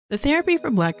The Therapy for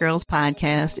Black Girls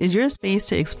podcast is your space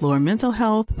to explore mental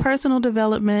health, personal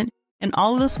development, and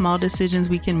all of the small decisions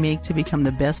we can make to become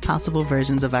the best possible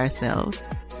versions of ourselves.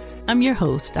 I'm your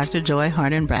host, Dr. Joy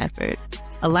Harden Bradford,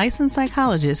 a licensed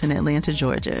psychologist in Atlanta,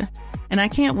 Georgia, and I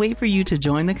can't wait for you to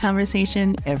join the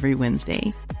conversation every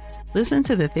Wednesday. Listen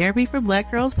to the Therapy for Black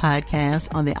Girls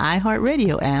podcast on the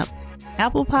iHeartRadio app,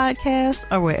 Apple Podcasts,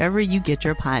 or wherever you get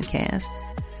your podcasts.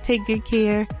 Take good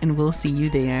care, and we'll see you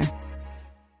there.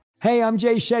 Hey, I'm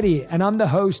Jay Shetty, and I'm the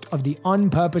host of the On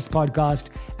Purpose podcast,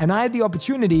 and I had the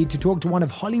opportunity to talk to one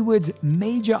of Hollywood's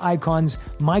major icons,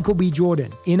 Michael B.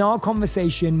 Jordan. In our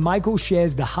conversation, Michael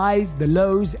shares the highs, the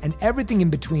lows, and everything in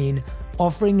between,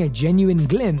 offering a genuine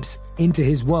glimpse into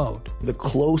his world. The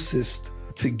closest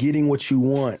to getting what you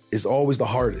want is always the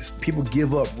hardest. People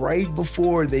give up right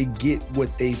before they get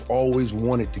what they've always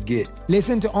wanted to get.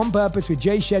 Listen to On Purpose with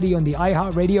Jay Shetty on the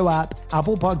iHeartRadio app,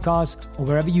 Apple Podcasts, or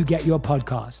wherever you get your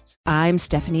podcasts. I'm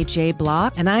Stephanie J.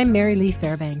 Block. And I'm Mary Lee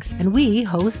Fairbanks. And we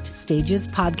host Stages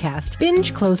Podcast.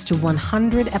 Binge close to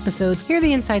 100 episodes. Hear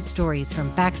the inside stories from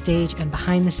backstage and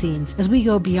behind the scenes as we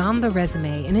go beyond the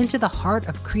resume and into the heart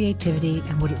of creativity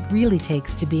and what it really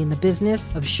takes to be in the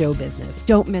business of show business.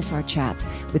 Don't miss our chats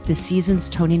with this season's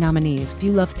Tony nominees. If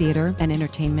you love theater and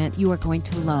entertainment, you are going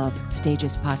to love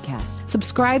Stages Podcast.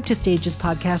 Subscribe to Stages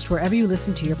Podcast wherever you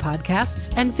listen to your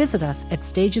podcasts and visit us at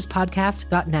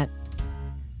stagespodcast.net.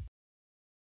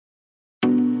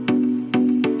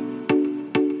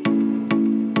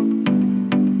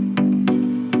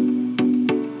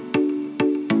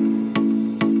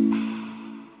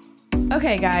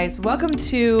 Okay, guys, welcome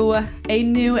to a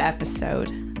new episode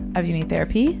of You Need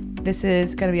Therapy. This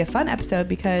is going to be a fun episode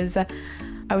because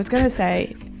I was going to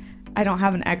say I don't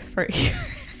have an expert here.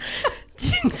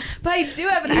 But I do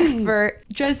have an expert,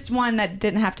 just one that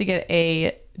didn't have to get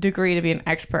a degree to be an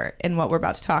expert in what we're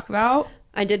about to talk about.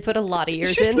 I did put a lot of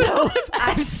years in, though.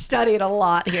 I've studied a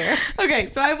lot here.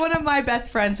 Okay, so I have one of my best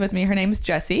friends with me. Her name's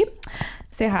Jessie.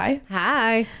 Say hi.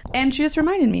 Hi. And she just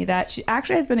reminded me that she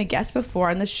actually has been a guest before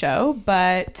on the show,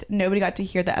 but nobody got to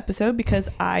hear the episode because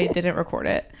I didn't record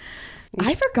it.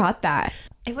 I forgot that.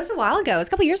 It was a while ago. It was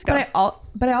a couple years ago.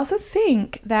 But I also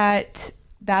think that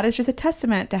is just a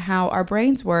testament to how our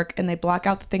brains work, and they block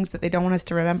out the things that they don't want us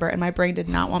to remember. And my brain did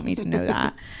not want me to know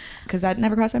that because that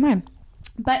never crossed my mind.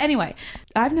 But anyway,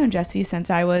 I've known Jessie since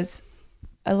I was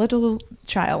a little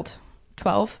child,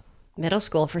 12. Middle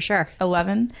school for sure.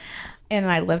 11. And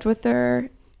I lived with her,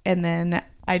 and then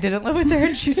I didn't live with her,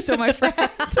 and she's still my friend.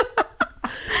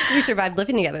 We survived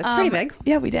living together. It's pretty big.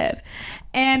 Yeah, we did.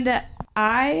 And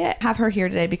I have her here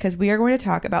today because we are going to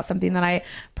talk about something that I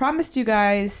promised you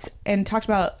guys and talked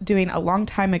about doing a long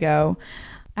time ago.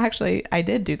 Actually, I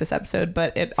did do this episode,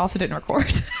 but it also didn't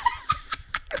record.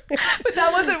 But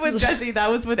that wasn't with Jessie. That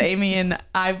was with Amy, and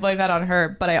I blame that on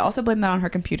her. But I also blame that on her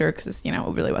computer because, it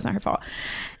really wasn't her fault.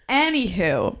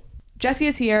 Anywho, Jessie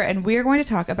is here, and we are going to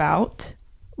talk about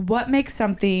what makes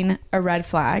something a red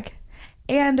flag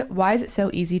and why is it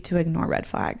so easy to ignore red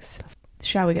flags.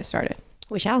 Shall we get started?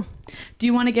 We shall. Do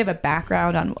you want to give a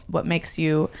background on what makes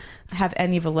you have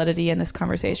any validity in this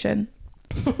conversation?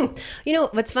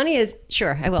 What's funny is,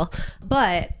 sure, I will.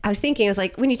 But I was thinking,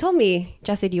 when you told me,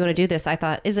 Jessie, do you want to do this? I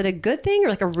thought, is it a good thing or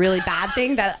like a really bad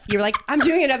thing that you're like, I'm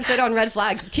doing an episode on red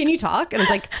flags. Can you talk? And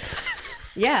it's like,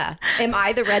 yeah. Am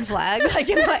I the red flag?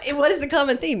 What is the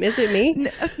common theme? Is it me?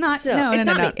 No, it's not. So, no, it's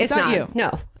not me. It's not you.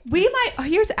 No.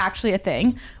 Here's actually a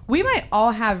thing. We might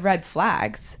all have red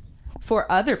flags for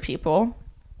other people,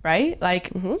 right?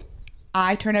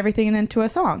 I turn everything into a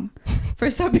song. For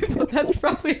some people, that's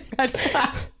probably a red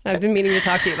flag. I've been meaning to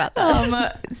talk to you about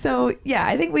that. So yeah,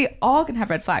 I think we all can have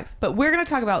red flags, but we're going to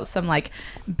talk about some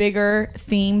bigger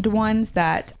themed ones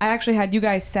that I actually had you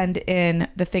guys send in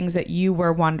the things that you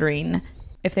were wondering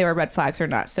if they were red flags or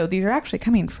not. So these are actually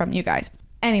coming from you guys.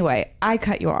 Anyway, I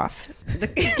cut you off.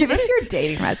 Give us your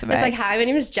dating resume. It's hi, my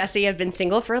name is Jessie. I've been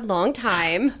single for a long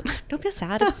time. Don't be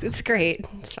sad. It's great.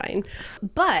 It's fine.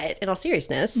 But in all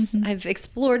seriousness, I've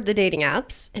explored the dating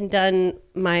apps and done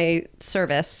my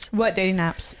service. What dating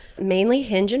apps? Mainly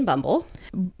Hinge and Bumble.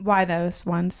 Why those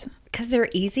ones? Because they're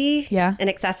easy and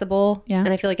accessible. Yeah. And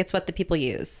I feel like it's what the people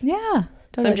use. Yeah.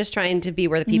 Totally. So I'm just trying to be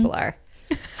where the people are.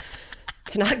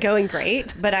 It's not going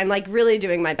great, but I'm really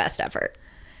doing my best effort.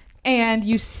 And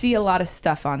you see a lot of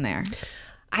stuff on there.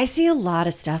 I see a lot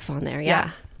of stuff on there. Yeah.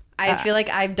 I feel like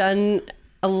I've done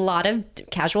a lot of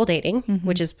casual dating,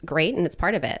 which is great. And it's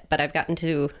part of it. But I've gotten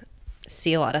to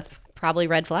see a lot of probably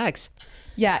red flags.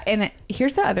 Yeah. And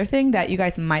here's the other thing that you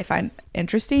guys might find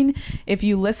interesting. If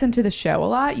you listen to the show a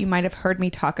lot, you might have heard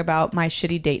me talk about my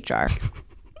shitty date jar.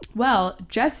 Well,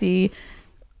 Jessie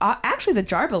actually the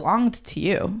jar belonged to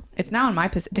you. It's now in my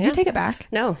possession. Did you take it back?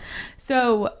 No.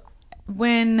 So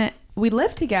when we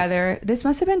lived together, this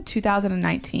must have been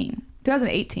 2018.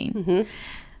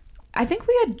 I think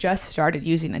we had just started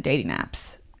using the dating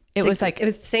apps. It was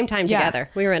the same time together.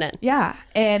 We were in it. Yeah.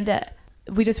 And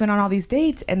we just went on all these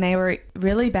dates and they were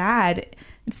really bad.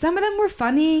 Some of them were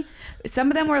funny. Some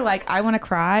of them were like, I want to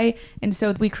cry. And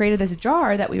so we created this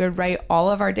jar that we would write all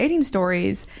of our dating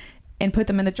stories and put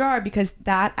them in the jar because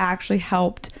that actually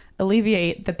helped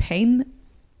alleviate the pain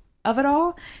of it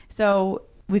all. So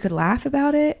we could laugh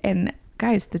about it. And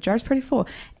guys, the jar's pretty full.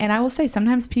 And I will say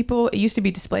sometimes it used to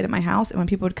be displayed at my house. And when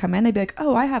people would come in, they'd be like,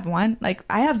 oh, I have one. Like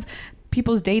I have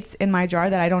people's dates in my jar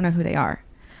that I don't know who they are.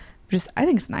 I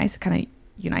think it's nice. It kind of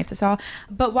unites us all.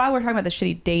 But while we're talking about the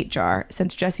shitty date jar,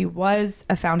 since Jesse was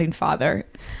a founding father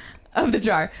of the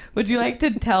jar, would you like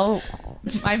to tell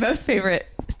my most favorite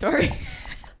story?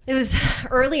 It was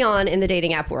early on in the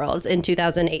dating app world in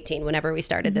 2018, whenever we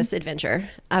started this adventure.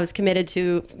 I was committed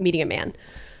to meeting a man.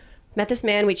 Met this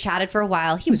man. We chatted for a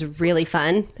while. He was really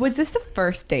fun. Was this the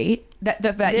first date that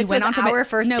this you went on? Our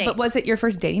first date. No, but was it your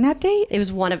first dating app date? It was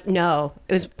it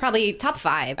was probably top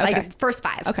 5, like first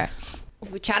 5. Okay.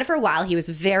 We chatted for a while. He was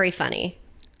very funny.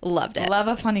 Loved it. Love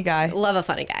a funny guy. Love a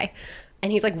funny guy.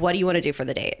 And he's like, what do you want to do for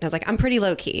the date? And I was like, I'm pretty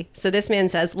low key. So this man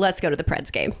says, let's go to the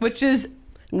Preds game. Which is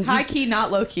high key,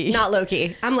 not low key. Not low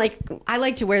key. I'm like, I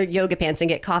like to wear yoga pants and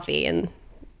get coffee and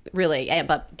really amp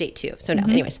up date 2. So no,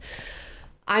 anyways,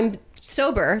 I'm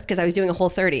sober because I was doing a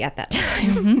Whole30 at that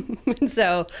time. And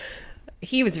so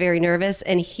he was very nervous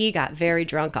and he got very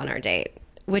drunk on our date,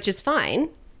 which is fine.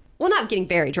 Well, not getting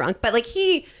very drunk, but like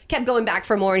he kept going back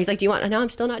for more and he's like, do you want? No, I'm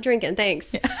still not drinking.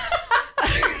 Thanks. Yeah.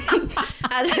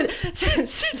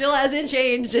 Still hasn't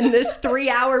changed in this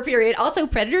 3-hour period. Also,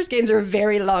 Predators games are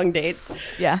very long dates.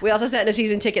 Yeah. We also sat in a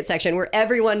season ticket section where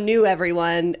everyone knew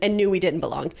everyone and knew we didn't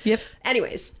belong. Yep.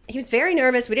 Anyways, he was very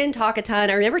nervous. We didn't talk a ton.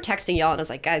 I remember texting y'all and I was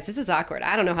like, guys, this is awkward.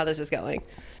 I don't know how this is going.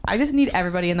 I just need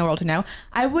everybody in the world to know.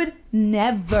 I would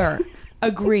never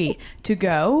agree to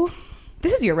go.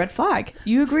 This is your red flag.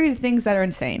 You agree to things that are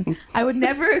insane. I would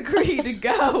never agree to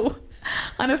go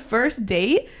on a first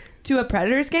date to a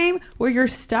Predators game where you're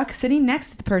stuck sitting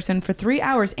next to the person for 3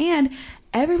 hours and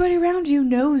everybody around you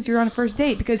knows you're on a first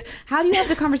date. Because how do you have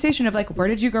the conversation of like, where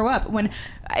did you grow up? When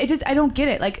I don't get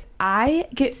it. Like I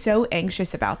get so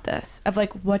anxious about this of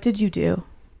like, what did you do?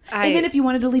 And then if you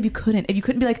wanted to leave, you couldn't. If you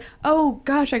couldn't be like, oh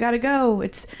gosh, I gotta go.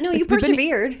 You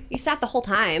persevered. You sat the whole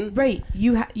time. Right. But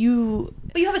you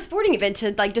have a sporting event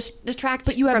to like just distract.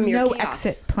 But you have from your no chaos.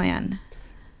 exit plan.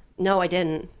 No, I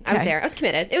didn't. I was there. I was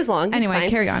committed. It was long. Anyway,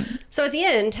 carry on. So at the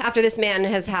end, after this man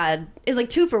is like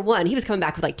 2 for 1. He was coming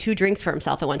back with like 2 drinks for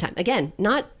himself at one time. Again,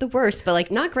 not the worst, but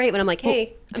like not great when I'm like,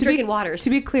 hey, I'm drinking waters.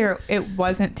 To be clear, it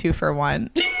wasn't 2 for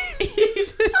 1.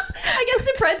 I guess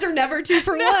the Preds are never 2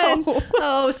 for 1.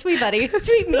 Oh, sweet buddy.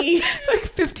 Sweet me.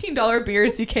 Like $15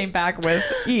 beers he came back with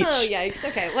each. Oh, yikes.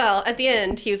 Okay. Well, at the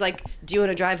end, he was like, do you want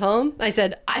to drive home? I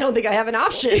said, I don't think I have an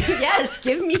option. Yes,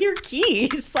 give me your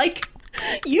keys. Like,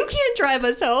 you can't drive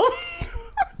us home.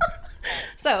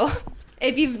 So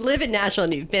if you live in Nashville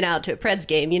and you've been out to a Preds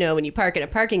game, you know, when you park in a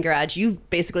parking garage, you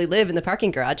basically live in the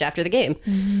parking garage after the game.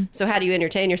 Mm-hmm. So how do you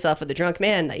entertain yourself with a drunk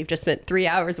man that you've just spent 3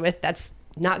 hours with? That's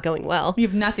not going well. You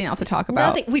have nothing else to talk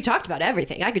about. We've talked about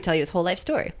everything. I could tell you his whole life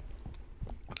story.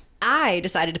 I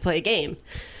decided to play a game.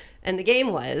 And the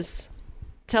game was,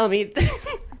 tell me...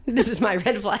 This is my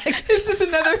red flag. This is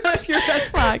another one of your red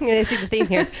flags. I see the theme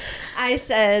here. I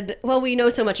said, well, we know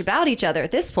so much about each other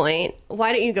at this point.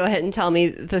 Why don't you go ahead and tell me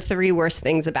the 3 worst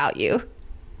things about you?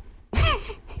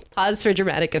 Pause for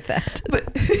dramatic effect.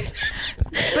 But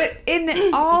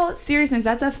in all seriousness,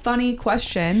 that's a funny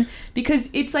question because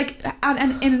it's like in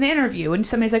an interview and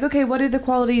somebody's like, okay, what are the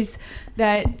qualities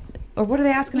that... Or what do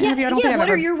they ask in the interview? I don't think what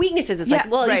are your weaknesses? It's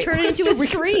like, well, you turn it into a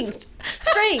strength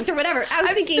or whatever. I'm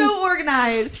thinking, so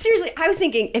organized. Seriously, I was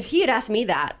thinking if he had asked me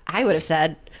that, I would have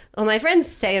said, well, my friends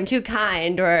say I'm too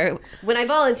kind, or when I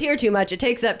volunteer too much, it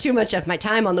takes up too much of my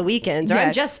time on the weekends, or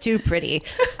I'm just too pretty.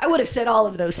 I would have said all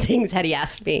of those things had he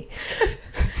asked me.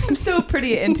 I'm so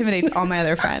pretty, it intimidates all my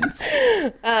other friends.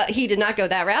 He did not go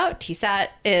that route. He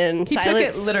sat in silence. He took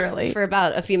it literally. For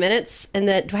about a few minutes. And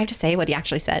then, do I have to say what he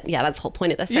actually said? Yeah, that's the whole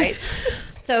point of this, right?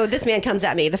 So this man comes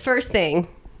at me. The first thing,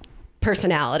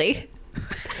 personality.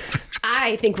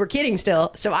 I think we're kidding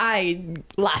still, so I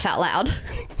laugh out loud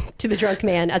to the drunk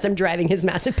man as I'm driving his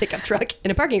massive pickup truck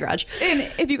in a parking garage.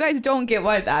 And if you guys don't get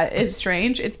why that is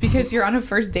strange, it's because you're on a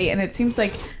first date, and it seems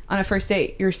like on a first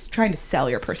date you're trying to sell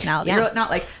your personality. Yeah. You're not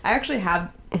like, I actually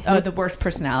have the worst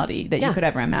personality that you could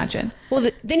ever imagine. Well,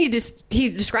 then he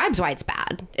describes why it's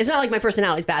bad. It's not like my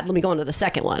personality's bad. Let me go on to the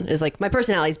second one. It's like my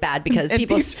personality's bad because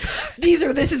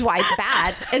this is why it's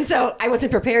bad. And so I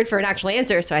wasn't prepared for an actual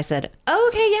answer. So I said, oh,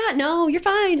 okay, yeah, no, you're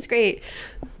fine. It's great.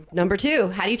 Number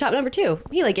 2, how do you top number 2?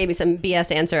 He like gave me some BS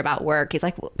answer about work. He's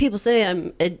like, well, people say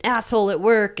I'm an asshole at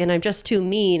work and I'm just too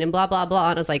mean and blah, blah, blah.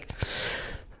 And I was like,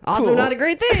 also cool. Not a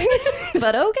great thing,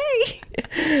 but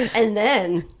okay. And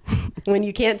then when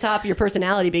you can't top your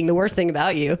personality being the worst thing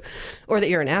about you or that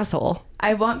you're an asshole.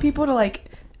 I want people to like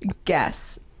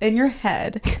guess in your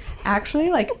head,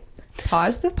 actually like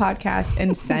pause the podcast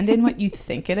and send in what you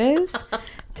think it is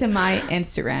to my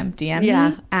Instagram. DM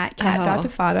me at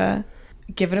cat.tafada.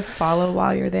 Give it a follow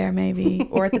while you're there, maybe.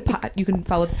 Or at you can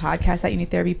follow the podcast at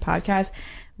Unique Therapy Podcast.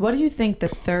 What do you think the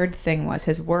third thing was?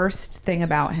 His worst thing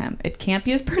about him? It can't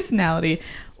be his personality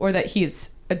or that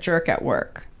he's a jerk at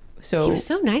work. So he was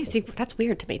so nice. That's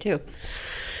weird to me too.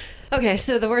 Okay,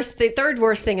 so the third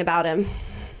worst thing about him,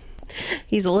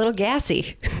 he's a little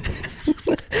gassy.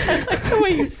 I like the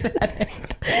way you said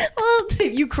it. Well,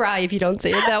 you cry if you don't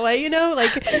say it that way, you know?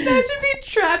 Like, imagine being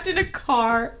trapped in a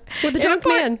car with a drunk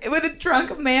man. With a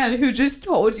drunk man who just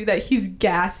told you that he's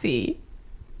gassy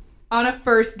on a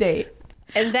first date.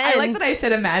 And then I like that I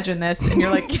said imagine this and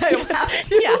you're like, yeah, I don't have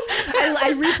to. Yeah.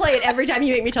 I replay it every time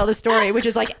you make me tell the story, which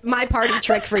is like my party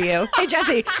trick for you. Hey,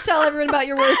 Jesse, tell everyone about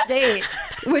your worst date.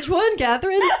 Which one,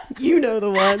 Catherine? You know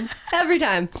the one. Every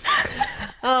time.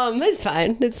 It's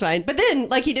fine. It's fine. But then,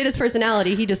 like he did his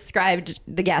personality, he described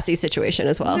the gassy situation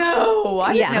as well. No,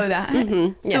 I didn't know that.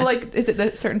 Mm-hmm. So like, is it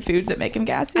the certain foods that make him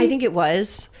gassy? I think it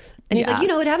was. And he's like,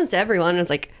 it happens to everyone. And I was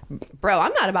like, bro,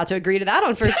 I'm not about to agree to that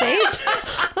on first date.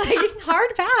 Like,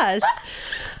 hard pass.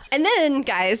 And then,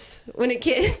 guys,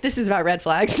 this is about red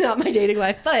flags, not my dating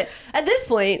life. But at this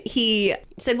point, he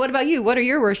said, what about you? What are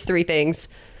your worst 3 things?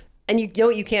 And you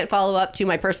can't follow up to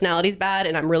my personality's bad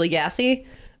and I'm really gassy.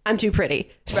 I'm too pretty.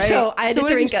 Right. So I had to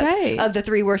think of the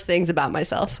 3 worst things about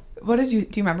myself. Do you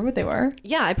remember what they were?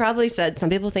 Yeah, I probably said, some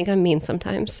people think I'm mean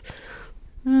sometimes.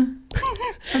 I'm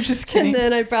just kidding. And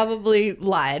then I probably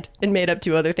lied and made up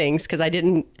 2 other things because I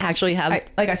didn't actually have.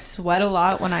 I sweat a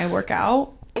lot when I work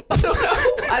out. I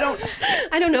don't know.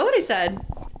 I don't know what I said.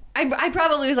 I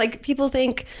probably was like, people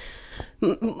think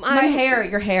my hair,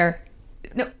 your hair.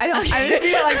 No, I don't. Okay. I didn't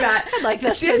mean it like that. I like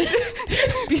that. She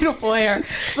has beautiful hair,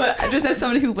 but just as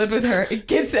somebody who lived with her, it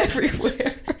gets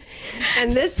everywhere.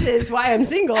 And this is why I'm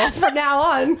single from now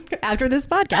on after this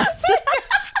podcast.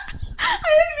 I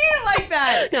didn't mean it like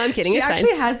that. No, I'm kidding. She it's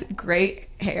actually fine. has great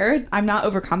hair. I'm not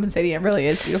overcompensating. It really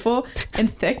is beautiful and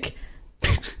thick.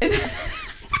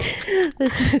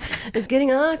 This is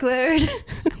getting awkward.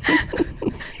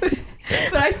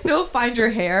 But I still find your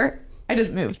hair. I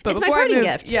just moved. But it's before my parting I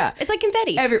moved, gift. Yeah. It's like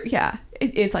confetti.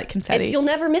 It is like confetti. You'll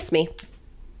never miss me.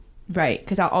 Right.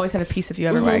 Because I'll always have a piece of you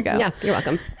everywhere I go. Yeah, you're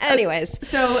welcome. Anyways.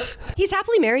 So he's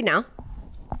happily married now.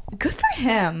 Good for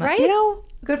him. Right? You know,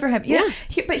 good for him. Yeah.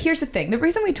 But here's the thing. The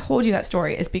reason we told you that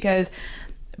story is because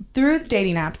through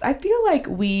dating apps, I feel like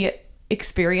we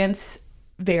experience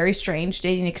very strange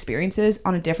dating experiences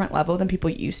on a different level than people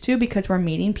used to because we're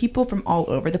meeting people from all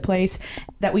over the place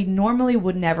that we normally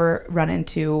would never run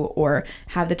into or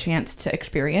have the chance to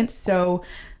experience. So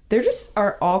there just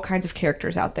are all kinds of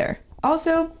characters out there.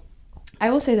 Also, I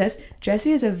will say this,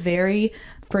 Jessie is a very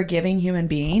forgiving human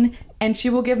being and she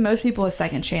will give most people a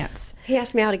second chance. He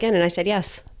asked me out again and I said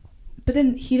yes. But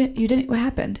then you didn't, what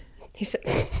happened? He said,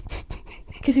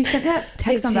 because he sent that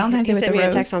text on Valentine's Day with the rose. He sent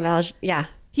me a text on Valentine's, yeah.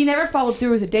 He never followed through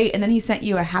with a date, and then he sent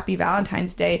you a happy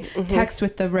Valentine's Day text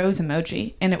with the rose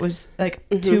emoji, and it was like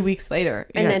 2 weeks later.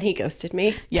 And then he ghosted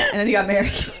me. Yeah, and then he got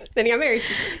married.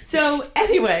 So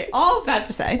anyway, all of that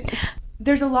to say,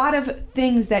 there's a lot of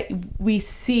things that we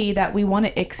see that we want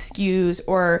to excuse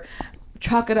or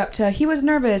chalk it up to he was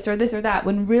nervous or this or that,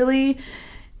 when really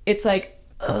it's like,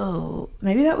 oh,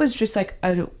 maybe that was just like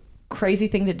a crazy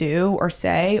thing to do or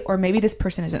say, or maybe this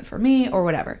person isn't for me or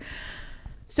whatever.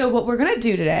 So what we're going to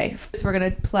do today is we're going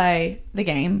to play the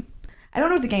game. I don't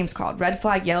know what the game's called. Red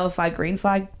flag, yellow flag, green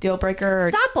flag, deal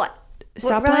breaker.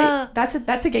 Stoplight.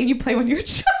 That's a game you play when you're a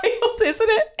child, isn't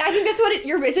it? I think that's what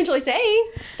you're essentially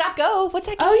saying. Stop, go. What's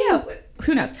that game? Oh, yeah.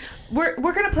 Who knows? We're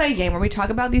going to play a game where we talk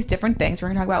about these different things.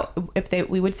 We're going to talk about if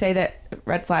we would say that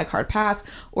red flag, hard pass,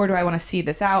 or do I want to see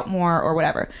this out more or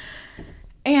whatever.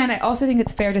 And I also think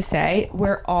it's fair to say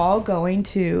we're all going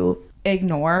to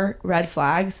ignore red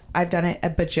flags. I've done it a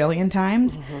bajillion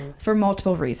times for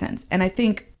multiple reasons. And I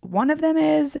think one of them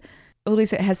is, at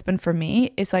least it has been for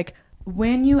me, is like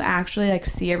when you actually like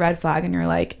see a red flag and you're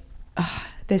like,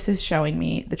 this is showing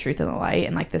me the truth and the light,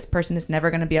 and like this person is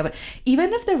never going to be able to,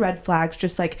 even if the red flags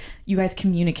just like you guys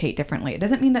communicate differently, it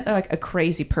doesn't mean that they're like a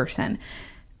crazy person.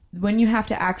 When you have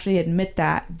to actually admit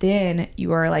that, then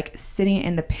you are like sitting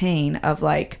in the pain of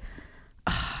like,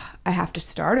 I have to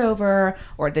start over,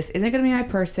 or this isn't going to be my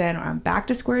person, or I'm back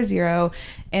to square zero.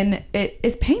 And it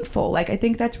is painful. Like, I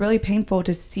think that's really painful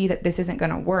to see that this isn't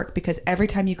going to work, because every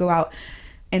time you go out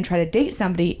and try to date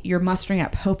somebody, you're mustering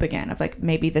up hope again of like,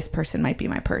 maybe this person might be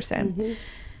my person. Mm-hmm.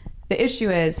 The issue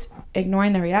is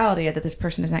ignoring the reality that this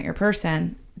person is not your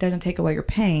person doesn't take away your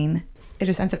pain. It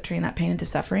just ends up turning that pain into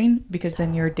suffering, because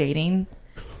then you're dating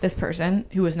this person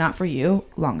who is not for you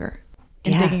longer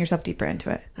and digging yourself deeper into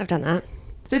it. I've done that.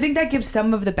 So I think that gives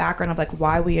some of the background of like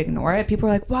why we ignore it. People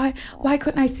are like, why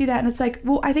couldn't I see that? And it's like,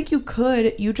 well, I think you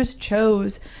could. You just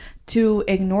chose to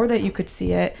ignore that you could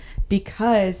see it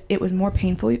because it was more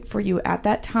painful for you at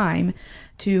that time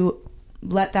to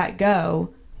let that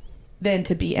go than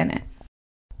to be in it.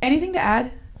 Anything to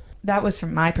add? That was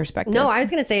from my perspective. No, I was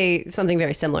going to say something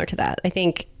very similar to that. I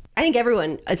think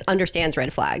everyone understands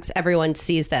red flags. Everyone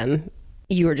sees them.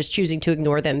 You are just choosing to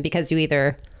ignore them because you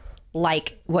either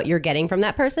like what you're getting from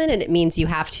that person, and it means you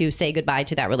have to say goodbye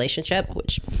to that relationship,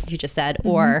 which you just said,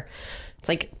 or it's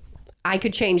like, I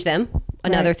could change them.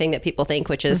 Another thing that people think,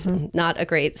 which is not a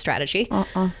great strategy.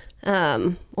 Or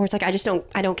it's like,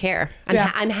 I don't care.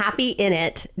 I'm happy in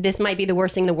it. This might be the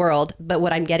worst thing in the world, but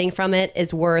what I'm getting from it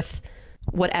is worth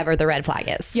whatever the red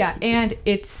flag is. Yeah. And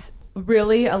it's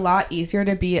really a lot easier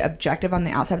to be objective on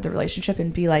the outside of the relationship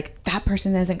and be like, that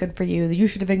person isn't good for you, you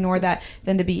should have ignored that,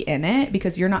 than to be in it,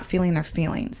 because you're not feeling their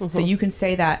feelings. So you can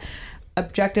say that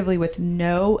objectively with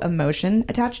no emotion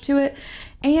attached to it.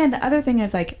 And the other thing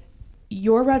is like,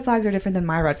 your red flags are different than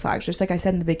my red flags, just like I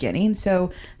said in the beginning.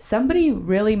 So somebody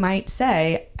really might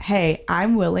say, hey,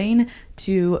 I'm willing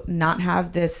to not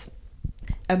have this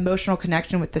emotional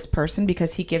connection with this person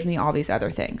because he gives me all these other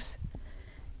things.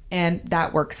 And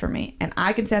that works for me. And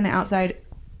I can say on the outside,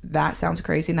 that sounds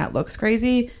crazy and that looks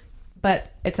crazy,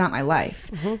 but it's not my life.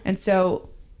 And so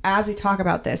as we talk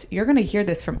about this, you're going to hear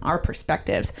this from our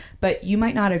perspectives, but you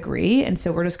might not agree. And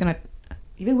so we're just going to,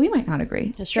 even we might not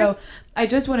agree. That's true. So I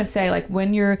just want to say, like,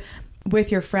 when you're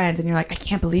with your friends and you're like, I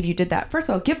can't believe you did that. First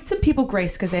of all, give some people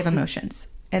grace because they have emotions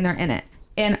and they're in it.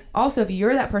 And also, if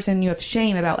you're that person and you have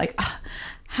shame about like,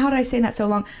 how did I say that so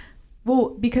long? Well,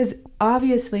 because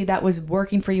obviously that was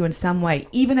working for you in some way,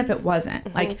 even if it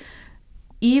wasn't. Like,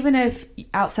 even if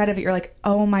outside of it, you're like,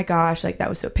 oh my gosh, like that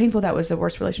was so painful. That was the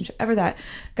worst relationship ever. That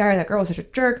guy or that girl was such a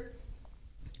jerk.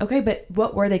 Okay, but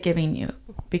what were they giving you?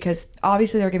 Because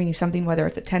obviously they're giving you something, whether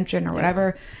it's attention or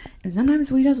whatever. And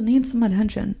sometimes we just need some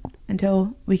attention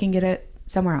until we can get it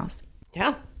somewhere else.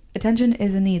 Yeah. Attention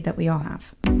is a need that we all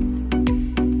have.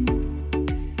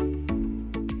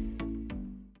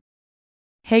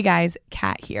 Hey guys,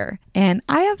 Kat here. And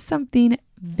I have something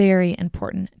very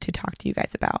important to talk to you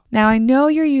guys about. Now, I know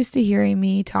you're used to hearing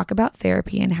me talk about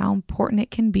therapy and how important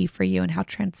it can be for you and how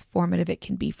transformative it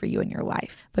can be for you in your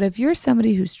life. But if you're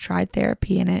somebody who's tried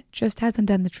therapy and it just hasn't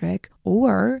done the trick,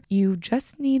 or you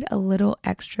just need a little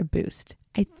extra boost,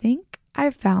 I think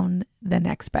I've found the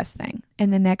next best thing.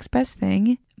 And the next best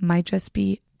thing might just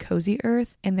be Cozy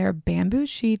Earth and their bamboo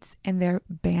sheets and their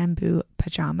bamboo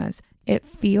pajamas. It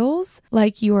feels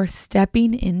like you are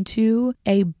stepping into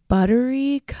a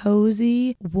buttery,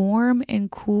 cozy, warm, and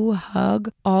cool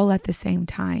hug all at the same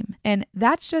time. And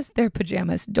that's just their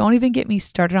pajamas. Don't even get me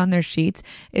started on their sheets.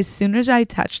 As soon as I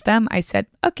touched them, I said,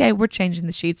 okay, we're changing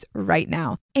the sheets right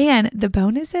now. And the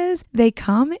bonus is they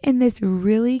come in this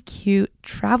really cute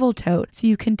travel tote, so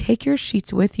you can take your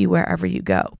sheets with you wherever you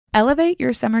go. Elevate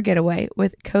your summer getaway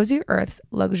with Cozy Earth's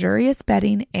luxurious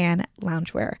bedding and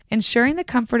loungewear, ensuring the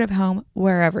comfort of home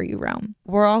wherever you roam.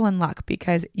 We're all in luck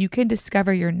because you can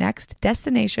discover your next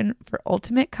destination for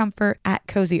ultimate comfort at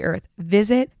Cozy Earth.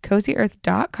 Visit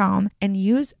CozyEarth.com and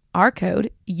use our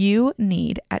code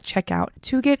YOUNEED at checkout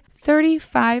to get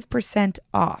 35%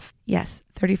 off. Yes,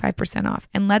 35% off.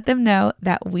 And let them know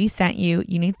that we sent you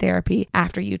Need Therapy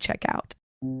after you check out.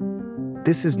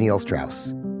 This is Neil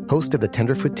Strauss, host of the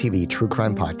Tenderfoot TV True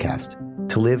Crime Podcast,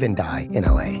 To Live and Die in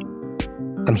LA.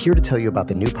 I'm here to tell you about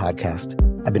the new podcast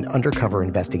I've been undercover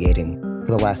investigating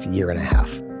for the last year and a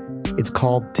half. It's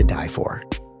called To Die For.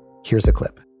 Here's a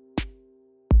clip.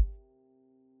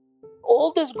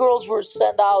 All these girls were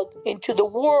sent out into the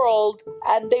world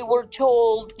and they were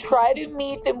told, try to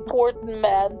meet important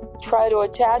men, try to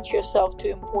attach yourself to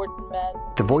important men.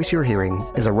 The voice you're hearing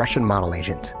is a Russian model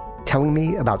agent telling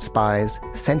me about spies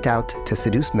sent out to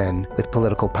seduce men with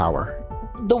political power.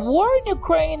 the war in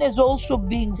Ukraine is also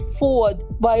being fought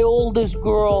by all these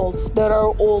girls that are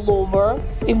all over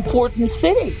important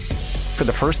cities. For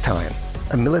the first time,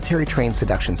 a military-trained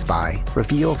seduction spy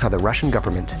reveals how the Russian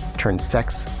government turned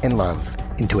sex and love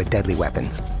into a deadly weapon.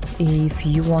 If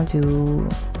you want to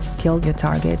kill your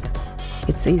target,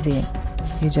 it's easy.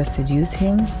 You just seduce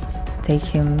him, take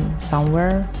him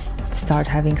somewhere, start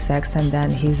having sex, and then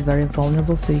he's very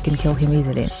vulnerable, so you can kill him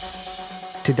easily.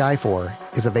 To Die For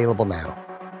is available now.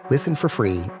 Listen for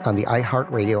free on the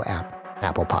iHeartRadio app,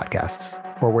 Apple Podcasts,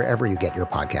 or wherever you get your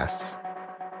podcasts.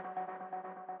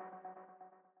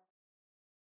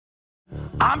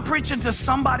 I'm preaching to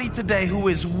somebody today who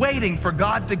is waiting for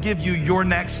God to give you your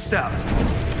next step.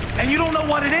 And you don't know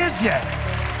what it is yet.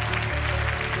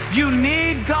 You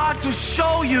need God to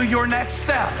show you your next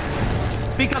step.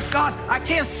 Because God, I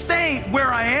can't stay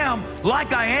where I am,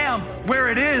 like I am, where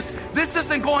it is. This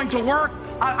isn't going to work.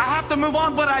 I have to move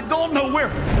on, but I don't know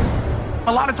where.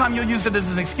 A lot of time you'll use it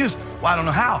as an excuse. Well, I don't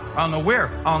know how. I don't know where.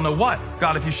 I don't know what.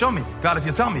 God, if you show me. God, if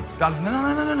you tell me. God, if...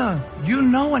 No. You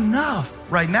know enough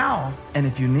right now. And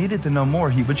if you needed to know more,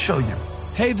 he would show you.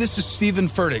 Hey, this is Stephen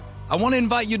Furtick. I want to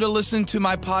invite you to listen to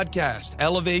my podcast,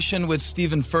 Elevation with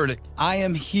Stephen Furtick. I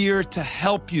am here to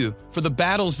help you for the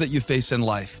battles that you face in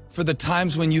life, for the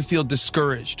times when you feel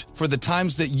discouraged, for the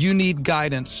times that you need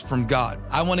guidance from God.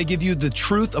 I want to give you the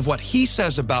truth of what he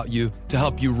says about you to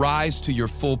help you rise to your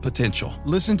full potential.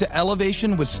 Listen to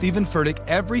Elevation with Stephen Furtick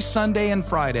every Sunday and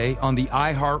Friday on the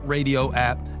iHeartRadio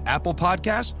app, Apple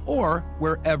Podcasts, or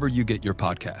wherever you get your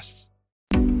podcasts.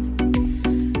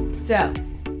 So,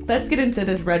 let's get into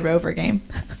this Red Rover game.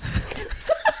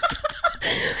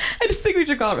 I just think we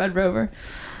should call it Red Rover.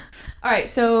 All right,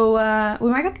 so we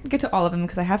might get to all of them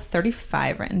because I have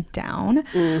 35 written down.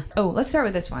 Oh, let's start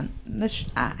with this one.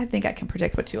 I think I can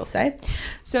predict what you will say.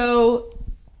 So,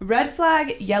 red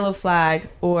flag, yellow flag,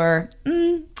 or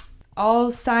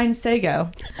all signs say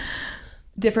go.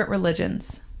 Different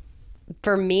religions.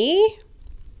 For me,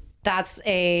 that's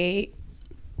a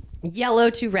yellow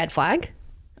to red flag.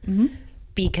 Mm-hmm.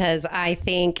 Because I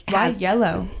think... Why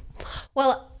yellow?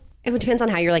 Well, it depends on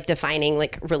how you're like defining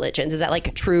like religions. Is that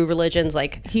like true religions?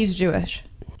 Like he's Jewish.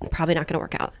 Probably not going to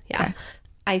work out. Yeah. Okay.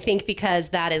 I think because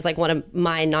that is like one of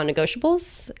my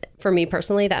non-negotiables. For me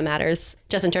personally, that matters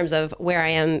just in terms of where I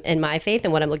am in my faith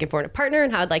and what I'm looking for in a partner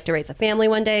and how I'd like to raise a family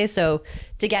one day. So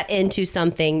to get into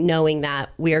something knowing that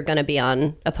we are going to be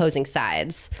on opposing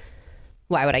sides,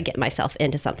 why would I get myself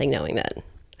into something knowing that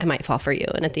I might fall for you?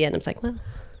 And at the end, I'm like, well...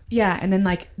 Yeah, and then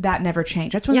like that never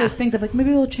changed. That's one of those things of like,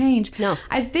 maybe it'll change. No.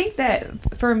 I think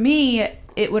that for me,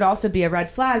 it would also be a red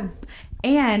flag.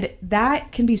 And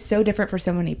that can be so different for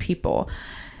so many people.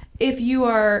 If you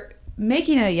are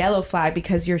making it a yellow flag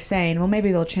because you're saying, well,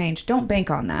 maybe they'll change, don't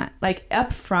bank on that. Like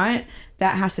up front,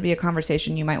 that has to be a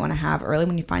conversation you might want to have early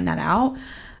when you find that out.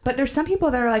 But there's some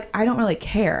people that are like, I don't really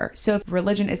care. So if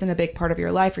religion isn't a big part of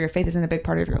your life or your faith isn't a big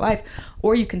part of your life,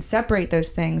 or you can separate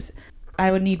those things, I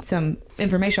would need some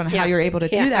information on how you're able to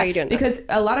do that. How you doing because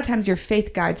that? A lot of times your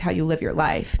faith guides how you live your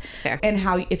life. Fair. And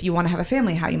how, if you want to have a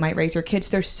family, how you might raise your kids.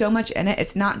 There's so much in it.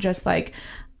 It's not just like,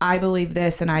 I believe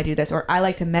this and I do this, or I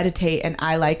like to meditate and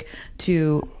I like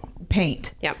to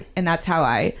paint. Yeah. And that's how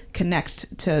I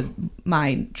connect to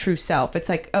my true self. It's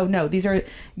like, oh no, these are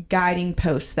guiding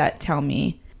posts that tell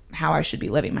me how I should be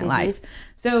living my life.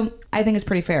 So I think it's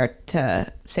pretty fair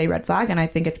to say red flag. And I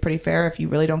think it's pretty fair if you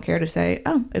really don't care to say,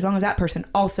 oh, as long as that person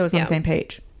also is on the same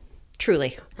page.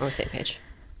 Truly on the same page.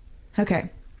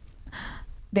 Okay.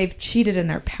 They've cheated in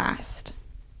their past.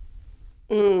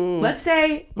 Let's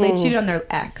say they cheated on their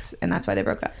ex and that's why they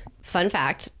broke up. Fun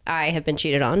fact, I have been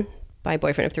cheated on by a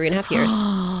boyfriend of 3.5 years.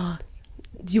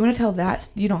 Do you want to tell that?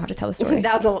 You don't have to tell the story. You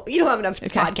don't have enough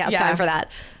podcast time for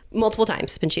that. Multiple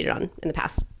times been cheated on in the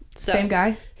past. So, same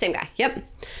guy? Same guy, yep.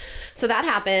 So that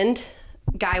happened.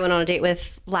 Guy I went on a date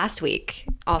with last week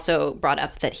also brought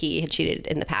up that he had cheated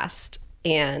in the past.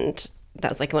 And that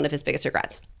was like one of his biggest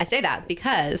regrets. I say that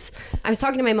because I was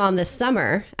talking to my mom this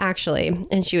summer, actually,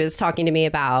 and she was talking to me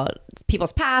about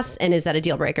people's past and is that a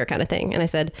deal breaker kind of thing. And I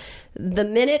said, the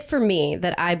minute for me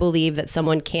that I believe that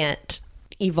someone can't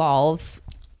evolve,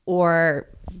 or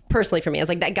personally for me, I was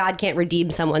like, that God can't redeem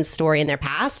someone's story in their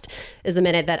past, is the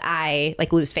minute that I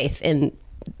like lose faith in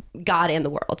God and the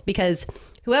world. Because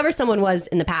whoever someone was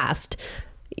in the past,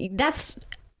 that's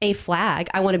a flag.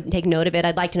 I want to take note of it.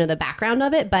 I'd like to know the background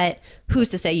of it, but who's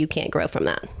to say you can't grow from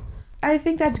that? I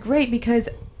think that's great because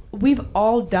we've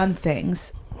all done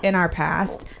things in our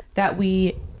past that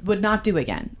we would not do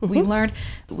again. We learned,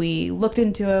 we looked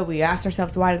into it, we asked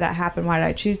ourselves, why did that happen? Why did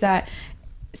I choose that?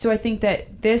 So I think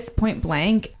that this point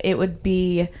blank, it would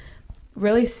be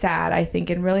really sad, I think,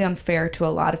 and really unfair to a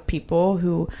lot of people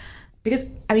who, because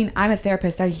I mean, I'm a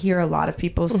therapist. I hear a lot of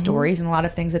people's stories and a lot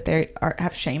of things that they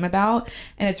have shame about.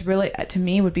 And it's really, to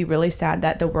me, would be really sad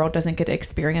that the world doesn't get to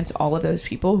experience all of those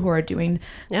people who are doing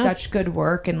such good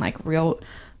work and like real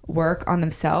work on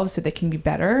themselves so they can be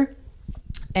better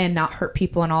and not hurt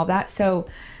people and all that. So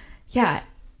yeah,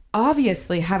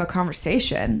 obviously have a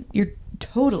conversation. You're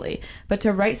totally, but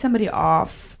to write somebody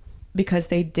off because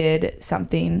they did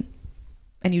something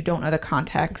and you don't know the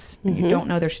context and you don't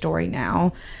know their story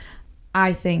now,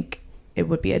 I think it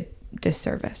would be a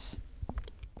disservice.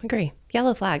 Agree.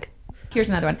 Yellow flag. Here's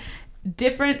another one.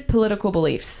 Different political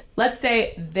beliefs. Let's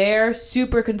say they're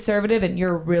super conservative and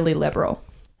you're really liberal.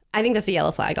 I think that's a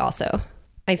yellow flag also.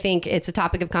 I think it's a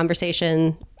topic of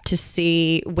conversation to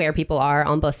see where people are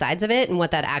on both sides of it and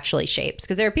what that actually shapes.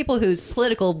 Because there are people whose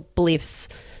political beliefs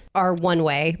are one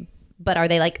way, but are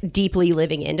they like deeply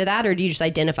living into that? Or do you just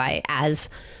identify as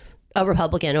a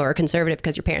Republican or a conservative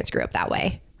because your parents grew up that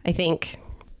way? I think,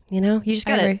 you know, you just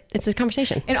gotta, it's a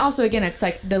conversation. And also, again, it's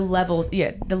like the levels,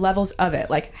 the levels of it.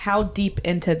 Like, how deep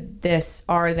into this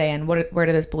are they and where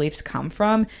do those beliefs come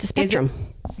from? It's a spectrum.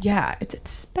 It's a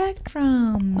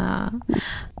spectrum.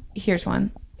 Here's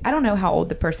one. I don't know how old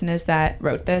the person is that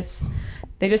wrote this.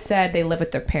 They just said they live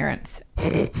with their parents.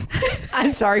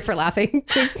 I'm sorry for laughing.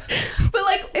 But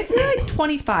like, if you're like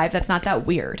 25, that's not that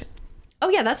weird. Oh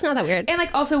yeah, that's not that weird. And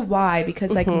like, also why?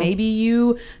 Because like maybe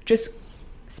you just,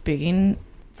 speaking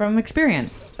from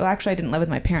experience. Well, actually, I didn't live with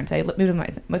my parents. I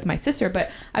moved with my sister,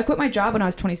 but I quit my job when I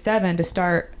was 27 to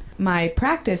start my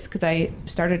practice because I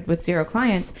started with 0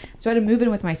 clients. So I had to move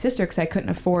in with my sister because I couldn't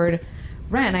afford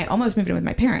rent. I almost moved in with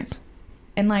my parents.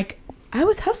 And like, I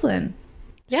was hustling.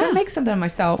 Just trying to make something of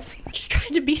myself. Just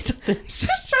trying to be something.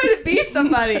 Just trying to be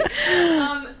somebody.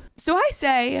 So I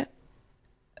say,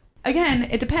 again,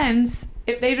 it depends.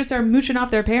 If they just are mooching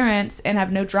off their parents and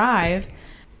have no drive,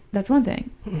 that's one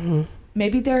thing.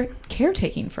 Maybe they're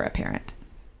caretaking for a parent.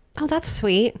 Oh, that's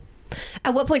sweet.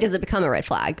 At what point does it become a red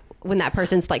flag? When that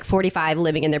person's like 45,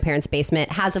 living in their parents'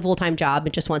 basement, has a full-time job,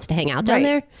 and just wants to hang out down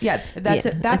there? Yeah, that's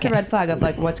a red flag of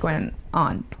like what's going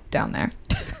on down there.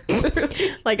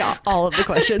 Like all of the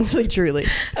questions, like truly.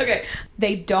 Okay.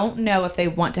 They don't know if they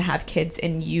want to have kids,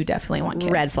 and you definitely want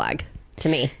kids. Red flag to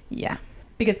me. Yeah.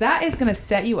 Because that is going to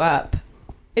set you up.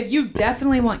 If you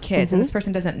definitely want kids and this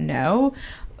person doesn't know,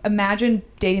 imagine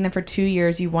dating them for 2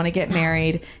 years, you want to get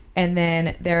married, and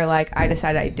then they're like, I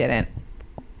decided I didn't.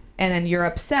 And then you're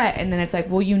upset, and then it's like,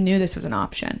 well, you knew this was an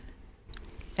option.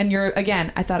 And you're,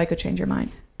 again, I thought I could change your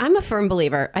mind. I'm a firm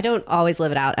believer. I don't always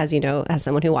live it out, as you know, as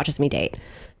someone who watches me date.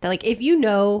 That like, if you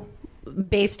know,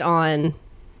 based on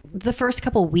the first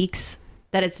couple weeks,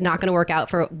 that it's not going to work out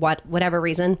for whatever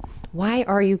reason, why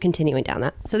are you continuing down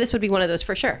that? So this would be one of those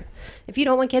for sure. If you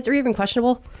don't want kids or even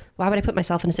questionable, why would I put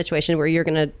myself in a situation where you're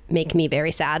going to make me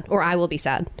very sad, or I will be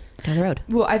sad down the road?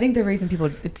 Well, I think the reason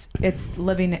people, it's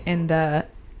living in the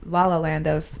la la land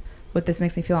of what this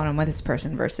makes me feel when I'm with this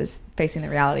person versus facing the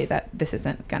reality that this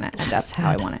isn't going to end up how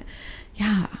I want it.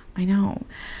 Yeah, I know.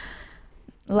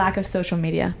 Lack of social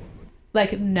media.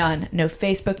 Like none. No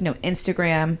Facebook, no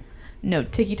Instagram, no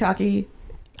TikTok-y.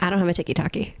 I don't have a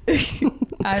TikTok-y.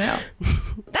 I know.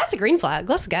 That's a green flag.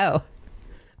 Let's go.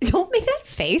 Don't make that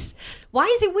face. Why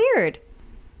is it weird?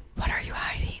 What are you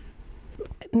hiding?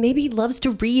 Maybe he loves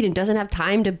to read and doesn't have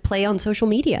time to play on social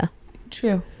media.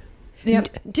 True.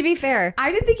 Yep. To be fair,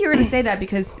 I didn't think you were going to say that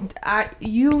because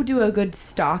you do a good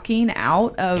stalking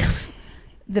out of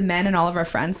the men in all of our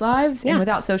friends' lives. And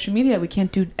without social media, we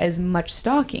can't do as much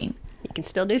stalking. You can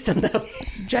still do some though.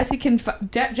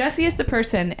 Jessie is the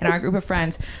person in our group of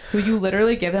friends who you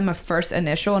literally give them a first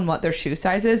initial and what their shoe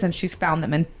size is, and she's found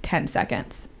them in 10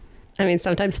 seconds. I mean,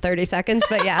 sometimes 30 seconds,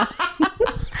 but yeah.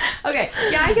 Okay.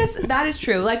 Yeah, I guess that is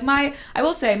true. Like I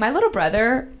will say, my little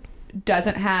brother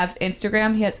doesn't have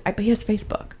Instagram. He has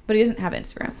Facebook, but he doesn't have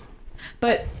Instagram.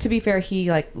 But to be fair,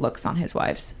 he like looks on his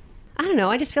wife's. I don't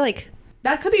know. I just feel like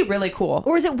that could be really cool.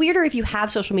 Or is it weirder if you have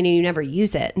social media and you never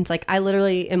use it? And it's like, I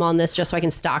literally am on this just so I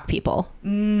can stalk people.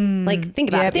 Like, think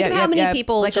about it. Think of how many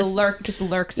people like just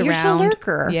lurks around. You're just a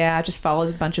lurker. Yeah, just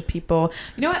follows a bunch of people.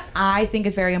 You know what I think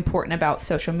is very important about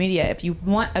social media, if you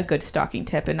want a good stalking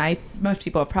tip, and most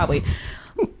people have probably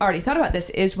already thought about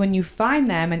this, is when you find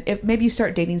them and if maybe you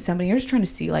start dating somebody, you're just trying to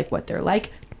see like what they're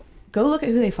like, go look at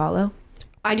who they follow.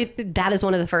 I do. That is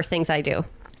one of the first things I do.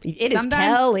 It is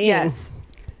telling. Yes.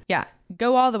 Yeah.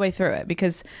 Go all the way through it,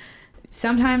 because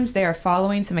sometimes they are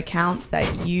following some accounts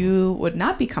that you would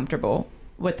not be comfortable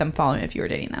with them following if you were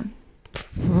dating them.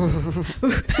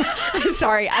 I'm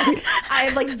sorry. I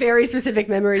have like very specific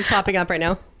memories popping up right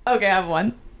now. Okay, I have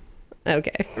one.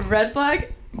 Okay. Red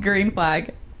flag, green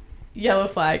flag, yellow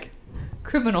flag,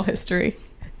 criminal history.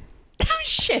 Oh,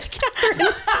 shit, Catherine.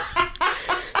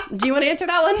 Do you want to answer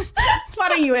that one? Why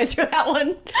don't you answer that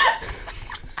one?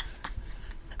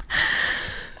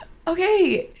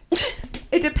 Okay.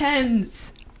 It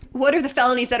depends. What are the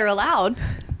felonies that are allowed?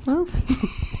 Well,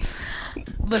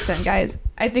 listen, guys.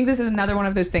 I think this is another one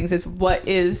of those things. Is what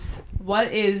is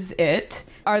it?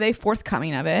 Are they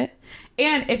forthcoming of it?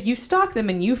 And if you stalk them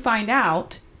and you find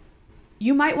out,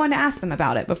 you might want to ask them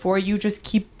about it before you just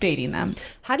keep dating them.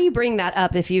 How do you bring that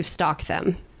up if you've stalked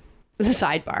them? The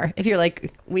sidebar. If you're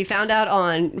like, we found out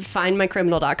on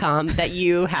findmycriminal.com that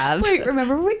you have... Wait,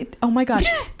 remember? Oh my gosh.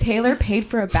 Taylor paid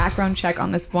for a background check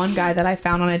on this one guy that I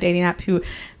found on a dating app who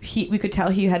we could tell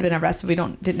he had been arrested. We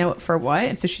didn't know it for what.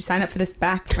 And so she signed up for this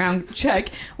background check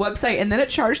website, and then it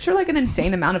charged her like an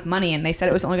insane amount of money. And they said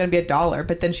it was only going to be $1,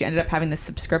 but then she ended up having this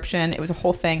subscription. It was a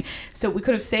whole thing. So we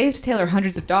could have saved Taylor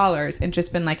hundreds of dollars and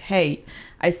just been like, hey,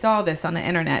 I saw this on the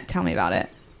internet. Tell me about it.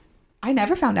 I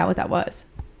never found out what that was.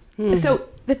 So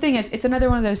the thing is, it's another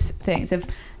one of those things of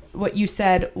what you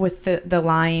said with the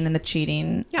lying and the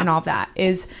cheating and all of that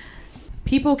is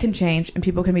people can change and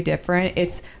people can be different.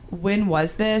 It's when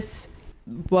was this?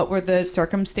 What were the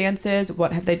circumstances?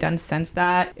 What have they done since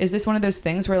that? Is this one of those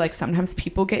things where like sometimes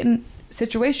people get in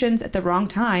situations at the wrong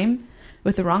time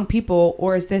with the wrong people,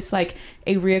 or is this like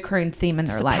a reoccurring theme in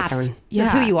their life? Pattern. Yeah.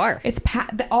 This is who you are. It's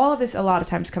all of this a lot of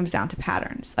times comes down to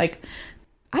patterns. Like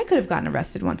I could have gotten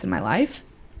arrested once in my life.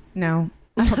 No.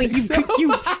 They would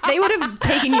have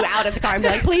taken you out of the car and be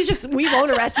like, please we won't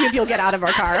arrest you if you'll get out of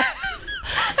our car.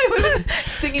 I would have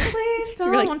singing, please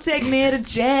don't take me to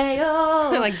jail.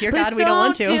 They're like, dear God, we don't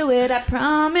want to. Don't do it. I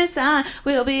promise I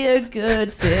will be a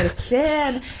good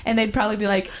citizen. And they'd probably be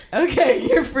like, okay,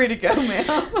 you're free to go,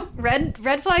 ma'am.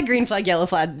 Red flag, green flag, yellow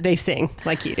flag, they sing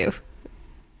like you do.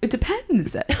 It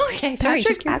depends. Okay, sorry.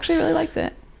 Patrick actually really likes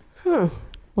it. We'll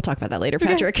talk about that later,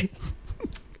 Patrick. Okay.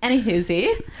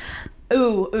 Anywhoosie.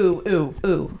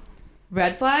 Ooh.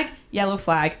 Red flag, yellow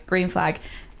flag, green flag.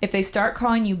 If they start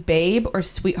calling you babe or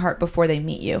sweetheart before they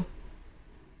meet you.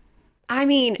 I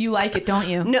mean... You like it, don't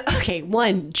you? No. Okay,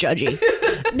 one, judgy.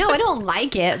 No, I don't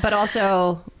like it, but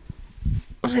also...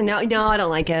 No, I don't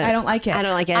like it. I don't like it. I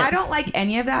don't like it. I don't like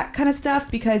any of that kind of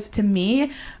stuff because to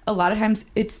me, a lot of times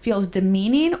it feels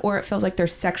demeaning or it feels like they're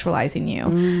sexualizing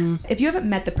you. If you haven't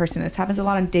met the person, this happens a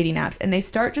lot on dating apps, and they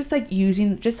start just like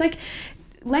using just like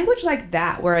language like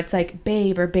that where it's like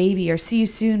babe or baby or see you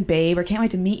soon babe or can't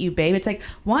wait to meet you babe. It's like,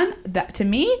 one, that to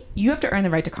me, you have to earn the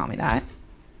right to call me that.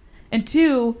 And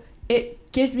two,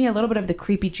 it gives me a little bit of the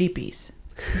creepy jeepies.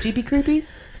 Jeepy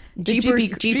creepies?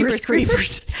 Jeepers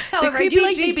creepers. However, creepy I do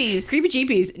like jeepies. Creepy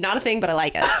jeepies. Not a thing, but I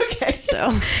like it. Okay.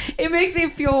 So it makes me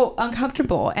feel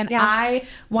uncomfortable. And I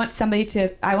want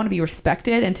to be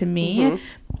respected. And to me,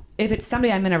 if it's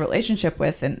somebody I'm in a relationship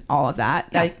with and all of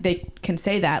that, like they can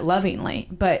say that lovingly.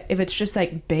 But if it's just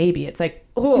like baby, it's like,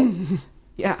 oh,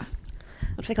 yeah.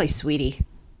 I'll just call you sweetie.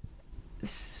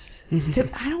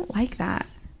 I don't like that.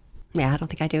 Yeah, I don't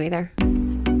think I do either.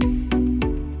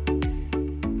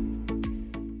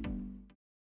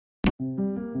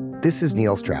 This is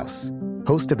Neil Strauss,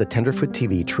 host of the Tenderfoot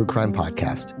TV true crime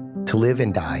podcast, To Live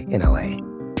and Die in LA.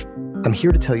 I'm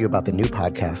here to tell you about the new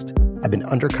podcast I've been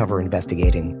undercover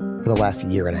investigating for the last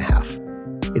year and a half.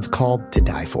 It's called To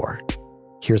Die For.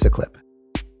 Here's a clip.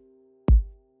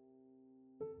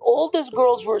 All these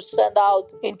girls were sent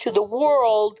out into the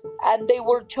world and they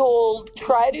were told,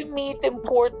 try to meet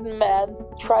important men,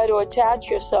 try to attach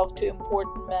yourself to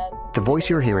important men. The voice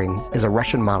you're hearing is a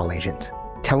Russian model agent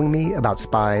telling me about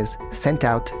spies sent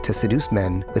out to seduce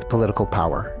men with political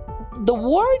power. The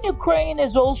war in Ukraine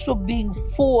is also being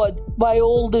fought by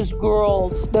all these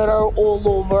girls that are all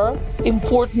over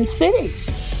important cities.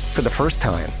 For the first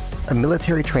time, a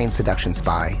military-trained seduction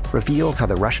spy reveals how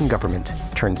the Russian government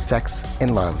turned sex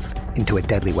and love into a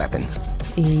deadly weapon.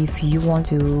 If you want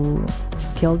to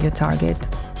kill your target,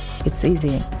 it's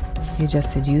easy. You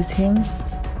just seduce him,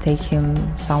 take him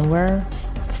somewhere,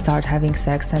 start having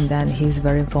sex, and then he's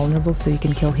very vulnerable, so you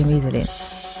can kill him easily.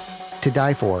 To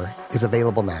Die For is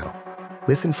available now.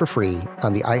 Listen for free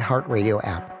on the iHeartRadio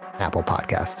app, Apple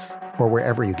Podcasts, or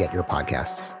wherever you get your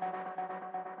podcasts.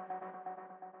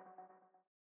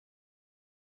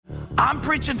 I'm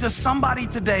preaching to somebody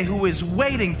today who is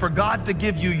waiting for God to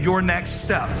give you your next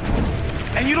step.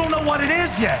 And you don't know what it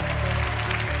is yet.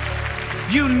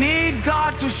 You need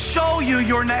God to show you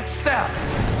your next step.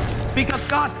 Because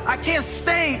God, I can't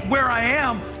stay where I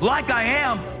am, like I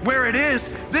am, where it is.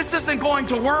 This isn't going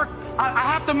to work. I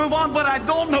have to move on, but I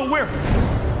don't know where.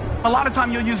 A lot of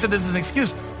time you'll use it as an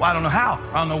excuse. Well, I don't know how.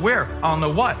 I don't know where. I don't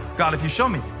know what. God, if you show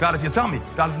me. God, if you tell me.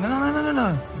 God, if...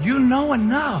 No. You know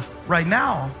enough right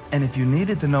now. And if you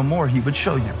needed to know more, he would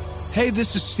show you. Hey,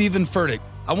 this is Stephen Furtick.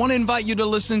 I want to invite you to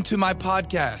listen to my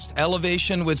podcast,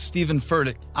 Elevation with Stephen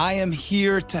Furtick. I am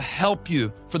here to help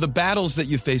you for the battles that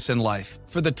you face in life,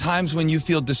 for the times when you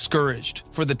feel discouraged,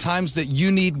 for the times that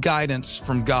you need guidance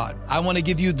from God. I want to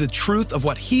give you the truth of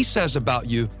what he says about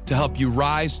you to help you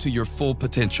rise to your full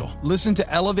potential. Listen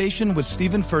to Elevation with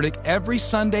Stephen Furtick every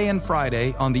Sunday and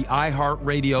Friday on the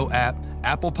iHeartRadio app,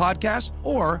 Apple Podcasts,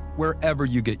 or wherever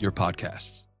you get your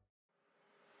podcasts.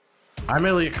 I'm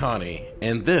Elliot Connie,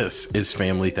 and this is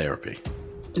Family Therapy.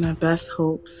 My best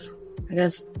hopes, I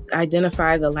guess,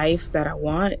 identify the life that I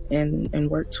want and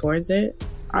work towards it.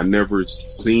 I never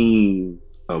seen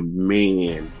a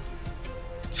man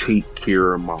take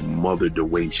care of my mother the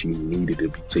way she needed to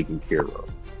be taken care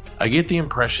of. I get the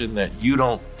impression that you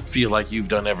don't feel like you've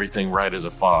done everything right as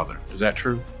a father. Is that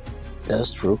true?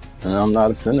 That's true, and I'm not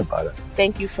offended by that.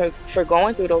 Thank you for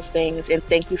going through those things, and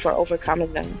thank you for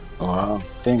overcoming them. Wow.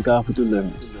 Thank God for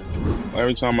deliverance.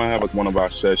 Every time I have one of our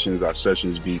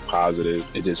sessions be positive.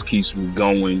 It just keeps me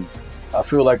going. I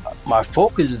feel like my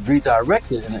focus is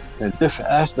redirected in a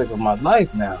different aspect of my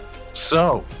life now.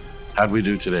 So, how'd we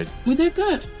do today? We did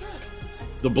good.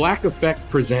 The Black Effect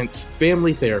presents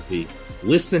Family Therapy.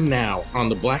 Listen now on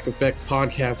the Black Effect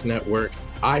Podcast Network,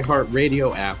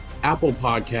 iHeartRadio app, Apple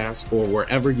Podcasts, or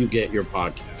wherever you get your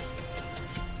podcasts.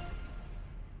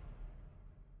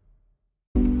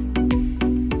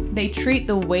 They treat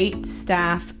the wait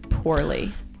staff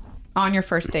poorly on your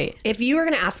first date. If you were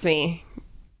going to ask me,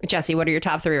 Jesse, what are your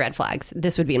top 3 red flags?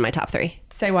 This would be in my top 3.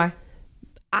 Say why.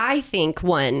 I think,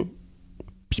 one,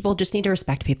 people just need to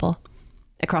respect people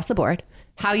across the board.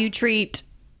 How you treat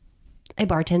a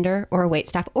bartender or a wait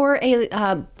staff or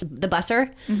the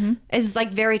busser is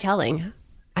like very telling.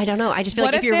 I don't know. I just feel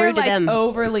like if you're rude to them,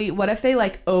 what if they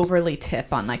like overly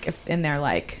tip on like if in their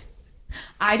like.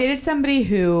 I dated somebody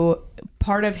who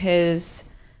part of his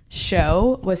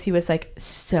show was he was like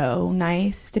so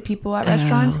nice to people at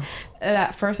restaurants.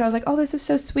 At first I was like, oh, this is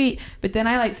so sweet, but then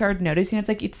I like started noticing it's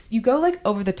like you go like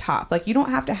over the top. Like you don't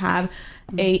have to have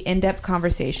a in-depth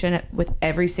conversation with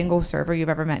every single server you've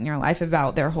ever met in your life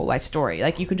about their whole life story.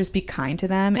 Like you can just be kind to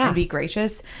them and be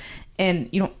gracious. And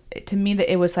you don't, to me,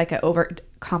 that it was like an over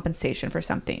compensation for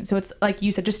something. So it's like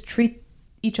you said, just treat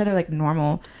each other like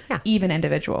normal, even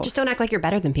individuals. Just don't act like you're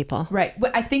better than people. Right.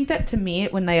 But I think that to me,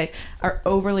 when they are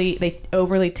overly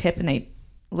tip and they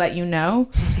let you know,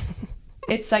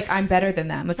 it's like I'm better than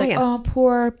them. It's like, oh,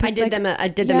 poor. I did them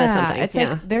as something. It's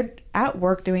like they're at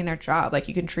work doing their job. Like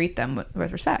you can treat them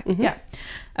with respect. Mm-hmm. Yeah.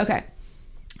 Okay.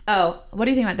 Oh, what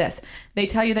do you think about this? They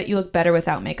tell you that you look better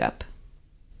without makeup.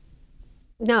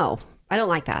 No, I don't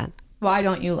like that. Why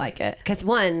don't you like it? Because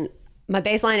one, my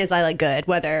baseline is I look good,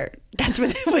 whether that's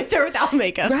with or without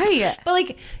makeup. Right. But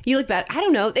like, you look better. I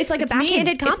don't know. It's like a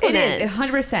backhanded compliment. It is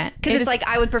 100%. Because it's like,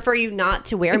 I would prefer you not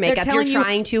to wear makeup. You're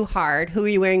trying too hard. Who are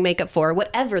you wearing makeup for?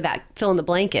 Whatever that fill in the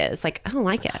blank is. Like, I don't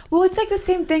like it. Well, it's like the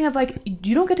same thing of like,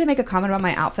 you don't get to make a comment about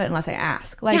my outfit unless I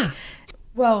ask. Like,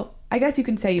 well, I guess you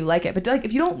can say you like it, but like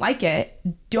if you don't like it,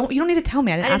 you don't need to tell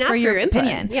me. I didn't ask for your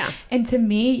opinion. Yeah. And to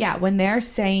me, when they're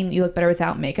saying you look better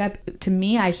without makeup, to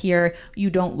me I hear you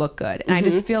don't look good. And I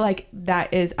just feel like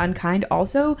that is unkind.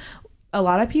 Also, a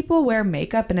lot of people wear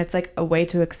makeup and it's like a way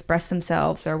to express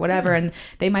themselves or whatever, and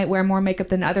they might wear more makeup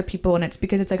than other people, and it's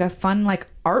because it's like a fun like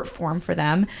art form for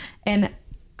them, and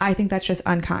I think that's just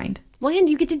unkind. Well, and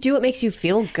you get to do what makes you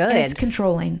feel good. And it's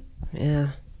controlling.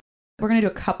 Yeah. We're going to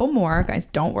do a couple more. Guys,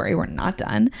 don't worry. We're not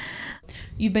done.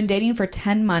 You've been dating for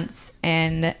 10 months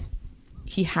and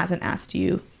he hasn't asked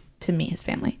you to meet his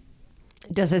family.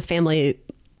 Does his family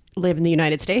live in the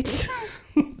United States?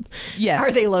 Yes.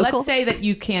 Are they local? Let's say that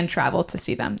you can travel to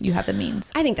see them. You have the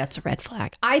means. I think that's a red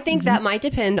flag. I think that might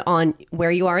depend on where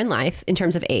you are in life in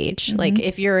terms of age. Like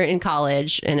if you're in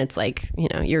college and it's like,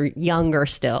 you're younger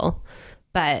still.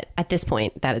 But at this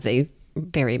point, that is a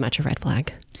very much a red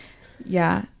flag.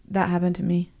 Yeah. That happened to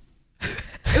me.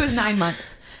 It was 9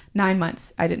 months. 9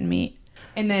 months I didn't meet.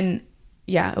 And then,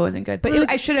 it wasn't good. But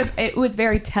it was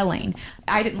very telling.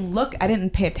 I didn't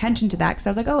pay attention to that because I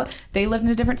was like, oh, they lived in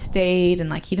a different state and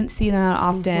like he didn't see them that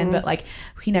often. But like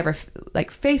he never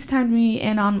like FaceTimed me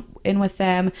in with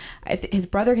them. His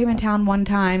brother came in town one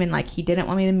time and like he didn't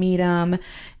want me to meet him.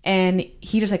 And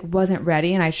he just like wasn't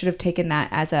ready. And I should have taken that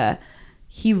as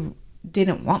he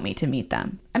didn't want me to meet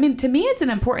them. I mean, to me, it's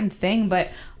an important thing, but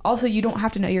Also, you don't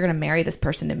have to know you're going to marry this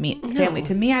person to meet family.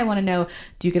 To me, I want to know,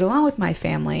 do you get along with my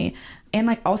family? And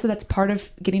like, also that's part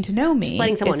of getting to know me. Just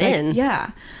letting someone like, in.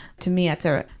 Yeah. To me, that's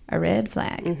a red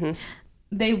flag.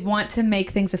 They want to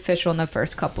make things official in the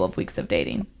first couple of weeks of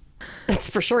dating. That's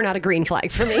for sure not a green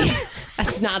flag for me.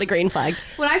 That's not a green flag.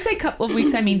 When I say couple of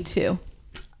weeks, I mean 2.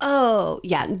 Oh,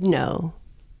 yeah. No.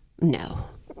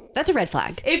 That's a red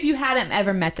flag. If you hadn't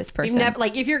ever met this person.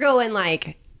 Like if you're going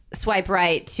like swipe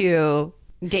right to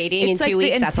dating in 2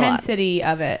 weeks, that's a lot. It's like the intensity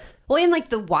of it. Well, and like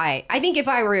the why. I think if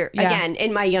I were, again,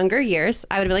 in my younger years,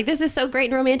 I would be like, this is so great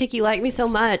and romantic. You like me so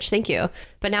much. Thank you.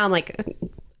 But now I'm like,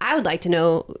 I would like to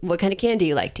know what kind of candy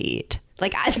you like to eat.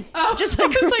 Like, just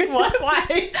like what? Why?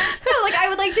 No, like I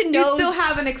would like to know. You still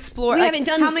haven't explored. We haven't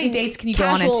done how many dates can you go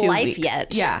on in 2 life weeks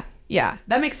yet? Yeah,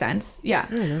 that makes sense. Yeah.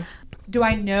 I don't know. Do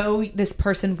I know this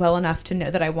person well enough to know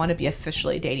that I want to be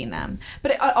officially dating them?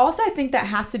 But also, I think that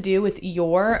has to do with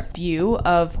your view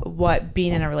of what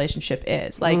being in a relationship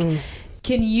is. Like,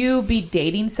 can you be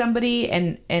dating somebody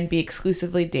and be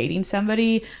exclusively dating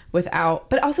somebody without?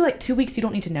 But also, like 2 weeks, you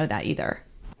don't need to know that either.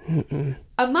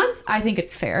 A month, I think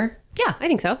it's fair. Yeah, I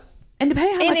think so. And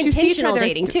depending on how much you see each other,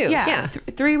 dating too. Yeah.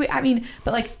 3 weeks. I mean,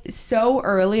 but like so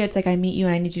early, it's like I meet you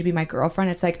and I need you to be my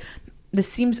girlfriend. It's like this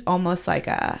seems almost like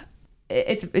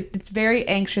it's very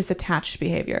anxious, attached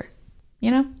behavior,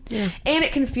 you know? Yeah. And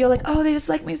it can feel like, oh, they just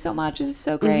like me so much. This is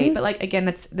so great. But like, again,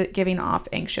 that's giving off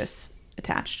anxious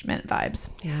attachment vibes.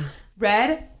 Yeah.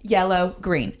 Red, yellow,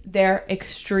 green. They're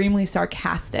extremely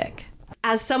sarcastic.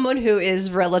 As someone who is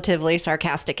relatively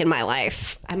sarcastic in my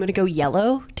life, I'm going to go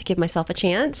yellow to give myself a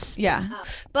chance. Yeah.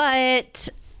 But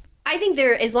I think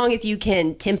as long as you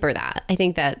can temper that, I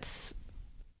think that's...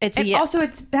 Also,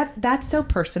 that's so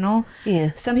personal.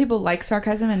 Yeah. Some people like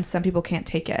sarcasm and some people can't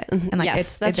take it. And like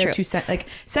they're true. too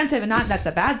sensitive, and not that's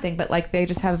a bad thing, but like they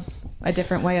just have a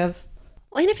different way of.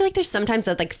 Well, and I feel like there's sometimes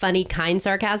that like funny, kind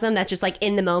sarcasm that's just like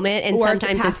in the moment, and or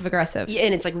sometimes it's passive aggressive,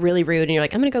 and it's like really rude, and you're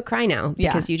like, I'm gonna go cry now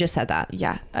because you just said that.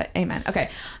 Yeah. Amen. Okay.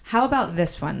 How about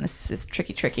this one? This is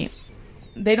tricky.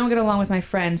 They don't get along with my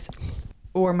friends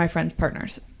or my friends'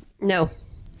 partners. No,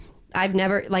 I've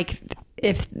never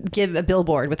give a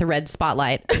billboard with a red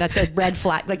spotlight. That's a red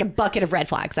flag, like a bucket of red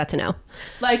flags. That's a no.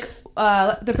 Like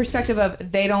the perspective of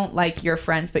they don't like your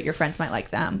friends, but your friends might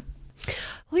like them.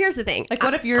 Well, here's the thing. Like,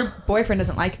 what if your boyfriend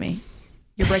doesn't like me?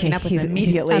 You're breaking up with him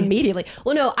immediately. Immediately.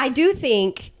 Well, no, I do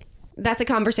think that's a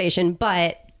conversation,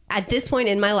 but at this point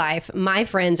in my life, my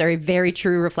friends are a very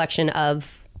true reflection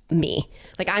of me.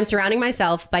 Like, I'm surrounding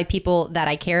myself by people that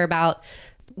I care about.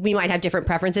 We might have different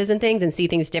preferences and things and see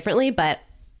things differently, but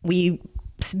we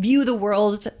view the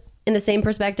world in the same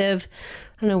perspective.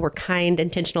 I don't know, we're kind,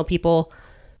 intentional people.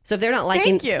 So if they're not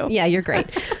liking... Thank you. Yeah, you're great.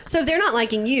 So if they're not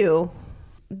liking you,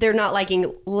 they're not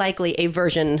liking likely a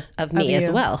version of me as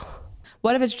well.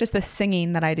 What if it's just the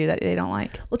singing that I do that they don't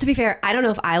like? Well, to be fair, I don't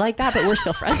know if I like that, but we're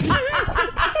still friends.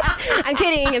 I'm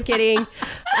kidding. You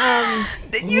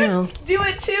do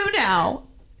it too now.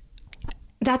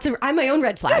 I'm my own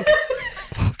red flag.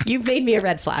 You've made me a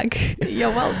red flag. You're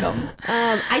welcome.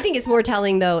 I think it's more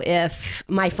telling though if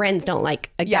my friends don't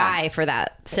like a guy for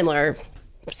that similar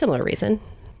reason.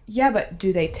 Yeah, but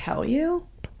do they tell you?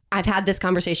 I've had this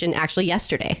conversation actually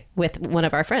yesterday with one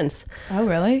of our friends. Oh,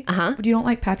 really? Uh-huh. But you don't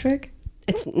like Patrick?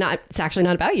 It's actually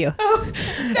not about you. Oh,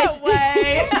 no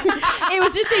way. It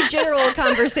was just a general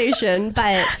conversation, but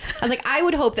I was like, I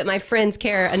would hope that my friends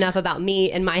care enough about me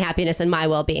and my happiness and my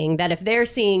well-being that if they're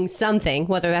seeing something,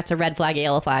 whether that's a red flag, a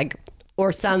yellow flag,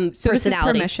 or some personality. This is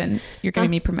permission. You're giving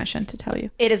me permission to tell you.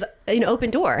 It is an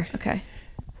open door. Okay.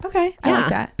 I like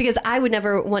that. Because I would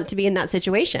never want to be in that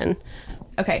situation.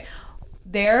 Okay.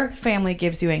 Their family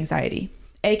gives you anxiety.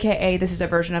 AKA, this is a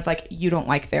version of like, you don't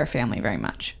like their family very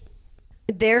much.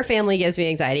 Their family gives me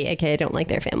anxiety. AKA, I don't like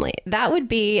their family. That would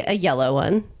be a yellow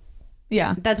one.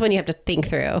 Yeah. That's when you have to think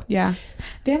through. Yeah.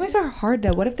 Families are hard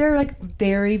though. What if they're like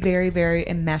very, very, very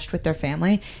enmeshed with their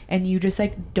family and you just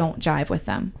like don't jive with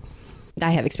them?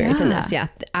 I have experience in this. Yeah.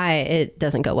 It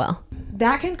doesn't go well.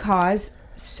 That can cause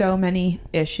so many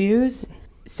issues.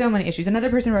 Another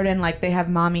person wrote in like they have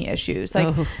mommy issues.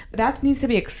 Like that needs to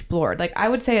be explored. Like I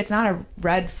would say it's not a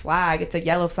red flag, it's a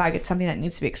yellow flag. It's something that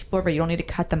needs to be explored, but you don't need to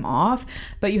cut them off.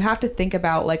 But you have to think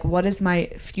about like, what does my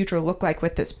future look like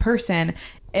with this person?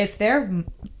 If their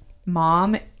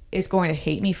mom is going to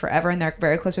hate me forever and they're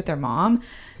very close with their mom,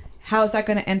 how is that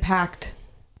going to impact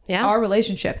our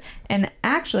relationship? And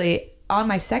actually on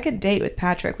my second date with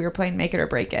Patrick, we were playing Make It or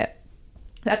Break It.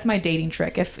 That's my dating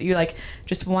trick. If you like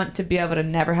just want to be able to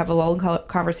never have a long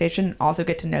conversation, also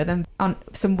get to know them on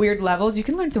some weird levels, you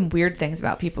can learn some weird things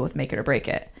about people with Make It or Break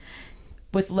It.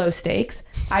 With low stakes,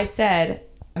 I said,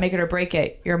 make it or break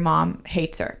it, your mom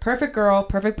hates her. Perfect girl,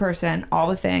 perfect person, all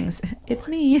the things. It's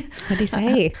me. What did he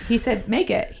say? He said, make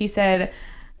it. He said,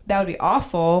 that would be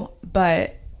awful,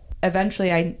 but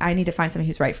eventually I need to find somebody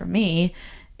who's right for me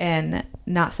and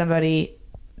not somebody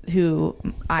who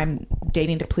I'm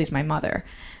dating to please my mother.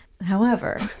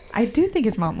 However, I do think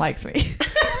his mom likes me.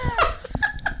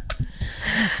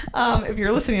 If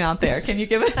you're listening out there, can you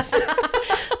give us...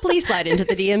 Please slide into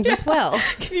the DMs as well.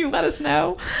 Can you let us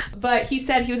know? But he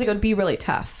said, he was like, it would be really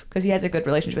tough because he has a good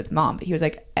relationship with mom. But he was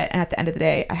like, at the end of the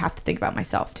day, I have to think about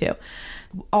myself too.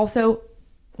 Also,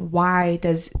 why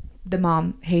does the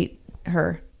mom hate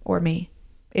her or me?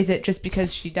 Is it just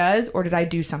because she does, or did I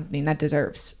do something that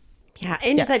deserves? Yeah.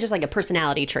 And is that just like a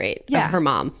personality trait of her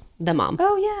mom, the mom?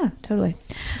 Oh yeah, totally.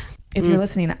 If you're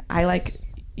listening, I like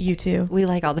you too. We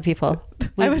like all the people.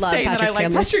 We I was love saying Patrick's that I like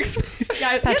family. Patrick's. Yeah,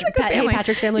 Hey,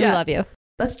 Patrick's family, we love you.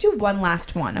 Let's do one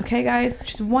last one, okay, guys?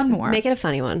 Just one more. Make it a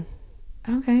funny one.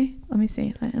 Okay, let me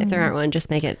see. If there aren't one, just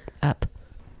make it up.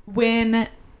 When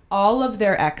all of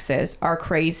their exes are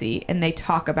crazy and they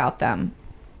talk about them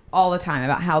all the time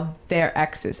about how their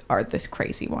exes are the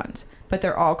crazy ones, but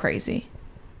they're all crazy.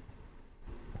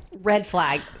 Red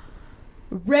flag.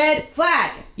 Red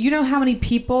flag. You know how many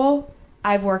people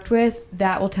I've worked with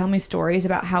that will tell me stories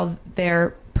about how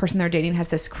their person they're dating has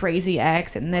this crazy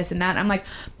ex and this and that. I'm like,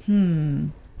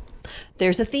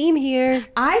 there's a theme here.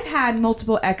 I've had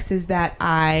multiple exes that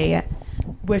I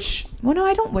wish, well, no,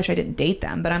 I don't wish I didn't date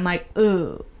them, but I'm like,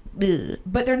 ugh.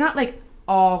 But they're not like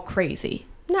all crazy.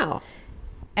 No.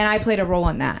 And I played a role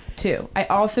in that too. I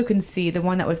also can see the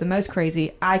one that was the most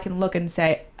crazy. I can look and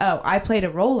say, oh, I played a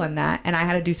role in that and I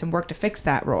had to do some work to fix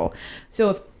that role. So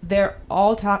if they're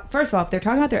all first of all, if they're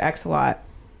talking about their ex a lot,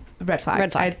 red flag.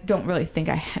 Red flag. I don't really think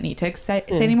I need to say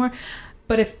anymore.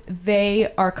 But if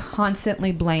they are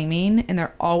constantly blaming and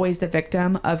they're always the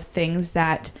victim of things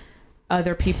that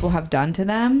other people have done to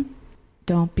them,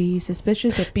 don't be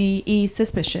suspicious, but be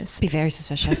suspicious. Be very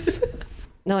suspicious.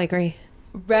 No, I agree.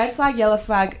 Red flag, yellow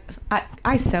flag.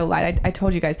 I so lied. I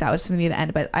told you guys that was something at the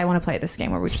end, but I want to play this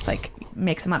game where we just like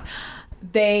mix them up.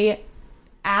 They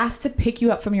asked to pick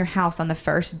you up from your house on the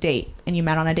first date and you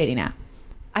met on a dating app.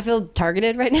 I feel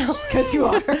targeted right now. Because you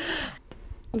are.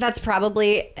 That's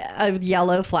probably a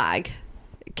yellow flag.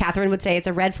 Catherine would say it's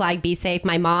a red flag. Be safe.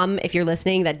 My mom, if you're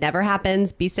listening, that never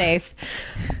happens. Be safe.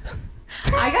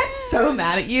 I got so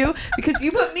mad at you because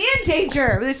you put me in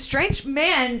danger. This strange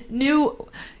man knew,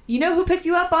 you know who picked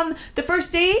you up on the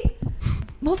first date?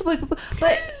 Multiple people,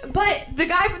 but the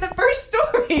guy from the first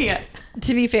story.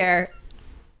 To be fair,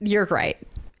 you're right.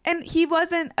 And he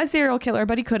wasn't a serial killer,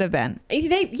 but he could have been.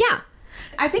 Yeah.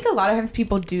 I think a lot of times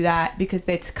people do that because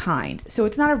it's kind. So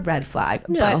it's not a red flag.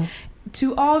 No. But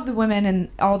to all the women and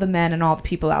all the men and all the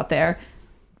people out there,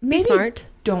 maybe smart.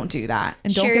 Don't do that.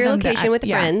 And share don't your give them location with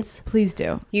friends. Please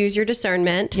do. Use your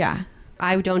discernment. Yeah.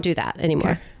 I don't do that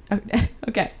anymore.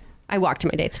 Okay. I walk to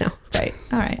my dates now. Right.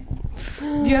 All right.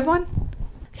 Do you have one?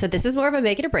 So this is more of a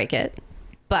make it or break it,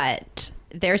 but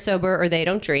they're sober or they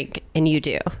don't drink and you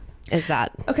do. Is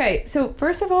that? Okay. So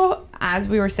first of all, as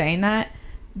we were saying that,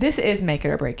 this is make it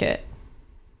or break it.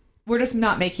 We're just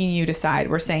not making you decide.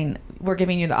 We're saying, we're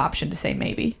giving you the option to say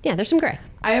maybe. Yeah, there's some gray.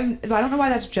 I don't know why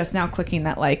that's just now clicking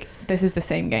that like this is the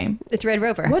same game. It's Red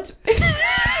Rover. What's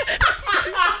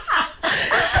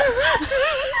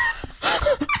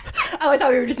Oh, I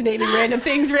thought we were just naming random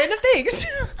things.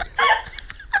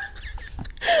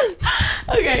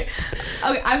 Okay,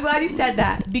 I'm glad you said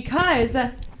that because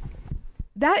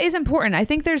that is important. I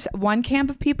think there's one camp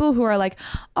of people who are like,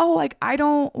 oh, like I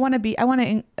want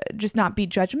to just not be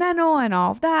judgmental and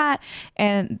all of that.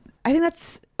 And I think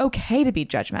that's okay to be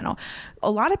judgmental. A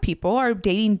lot of people are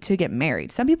dating to get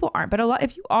married. Some people aren't, but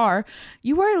if you are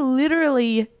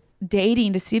literally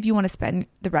dating to see if you want to spend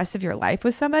the rest of your life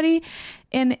with somebody.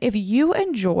 And if you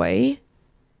enjoy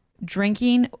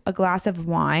drinking a glass of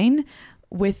wine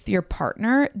with your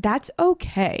partner, that's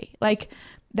okay. Like,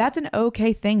 that's an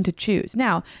okay thing to choose.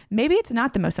 Now, maybe it's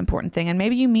not the most important thing. And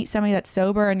maybe you meet somebody that's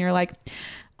sober and you're like,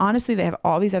 honestly, they have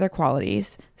all these other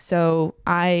qualities. So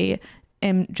I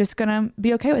am just going to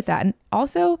be okay with that. And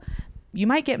also, you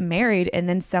might get married and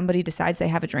then somebody decides they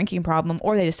have a drinking problem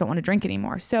or they just don't want to drink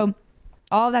anymore. So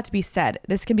all that to be said,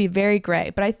 this can be very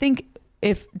gray. But I think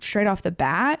if straight off the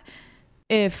bat,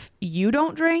 if you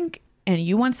don't drink and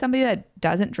you want somebody that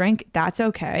doesn't drink, that's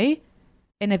okay.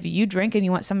 And if you drink and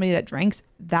you want somebody that drinks,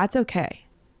 that's okay.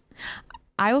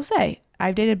 I will say,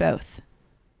 I've dated both.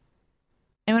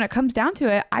 And when it comes down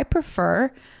to it, I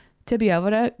prefer to be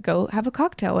able to go have a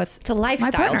cocktail with It's a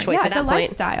lifestyle choice Yeah, at it's that a point.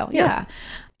 lifestyle. Yeah.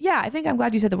 I think I'm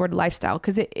glad you said the word lifestyle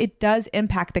because it does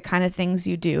impact the kind of things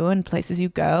you do and places you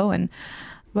go. And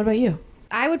what about you?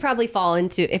 I would probably fall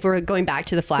into, if we're going back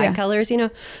to the flag colors,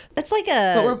 that's like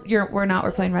a... But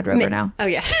we're playing Red Rover now. Oh,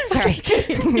 yeah. Sorry.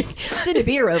 Send a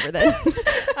beer over then.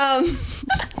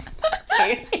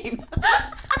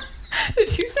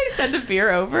 Did you say send a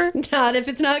beer over? Not if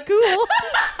it's not cool.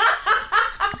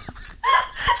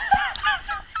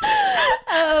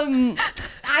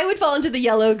 I would fall into the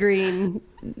yellow green,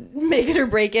 make it or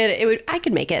break it. I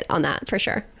could make it on that for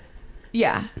sure.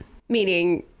 Yeah.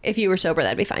 Meaning if you were sober,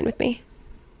 that'd be fine with me.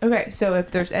 Okay, so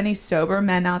if there's any sober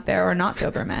men out there or not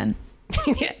sober men.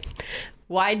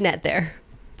 Wide net there.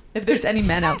 If there's any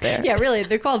men out there. Yeah, really.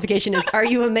 The qualification is, are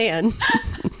you a man?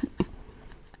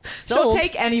 She'll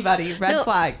take anybody. Red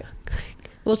flag.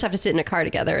 We'll just have to sit in a car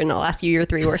together and I'll ask you your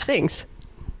 3 worst things.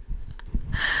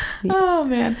 Oh,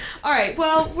 man. All right.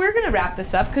 Well, we're going to wrap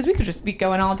this up because we could just be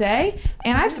going all day.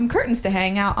 And I have some curtains to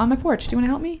hang out on my porch. Do you want to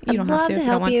help me? You don't have to if you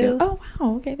don't want to. Oh,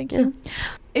 wow. Okay. Thank you.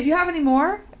 If you have any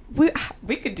more,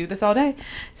 we could do this all day.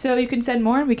 So you can send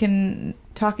more and we can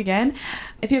talk again.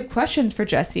 If you have questions for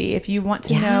Jessie, if you want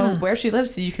to know where she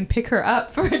lives so you can pick her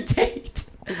up for a date.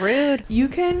 Rude. You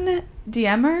can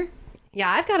DM her. Yeah,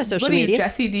 I've got a social What are you, media.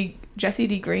 Jessie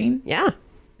D Green? Yeah.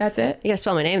 That's it? You gotta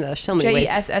spell my name though. So many ways.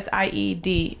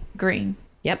 Jessied Green.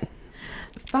 Yep.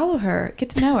 Follow her. Get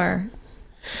to know her.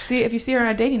 See if you see her on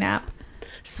a dating app.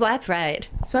 Swipe right.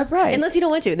 Swipe right. Unless you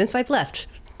don't want to, then swipe left.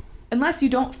 Unless you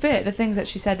don't fit the things that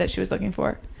she said that she was looking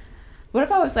for. What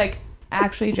if I was like,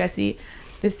 actually, Jessie,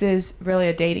 this is really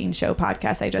a dating show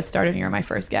podcast I just started and you're my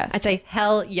first guest? I'd say,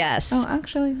 hell yes. Oh,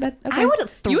 actually, okay. I would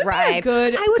thrive. You would be a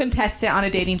good contestant on a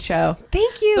dating show.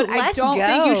 Thank you. But Let's I don't go.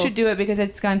 think you should do it because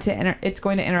it's going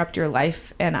to interrupt your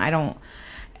life, and I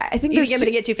think you think I'm going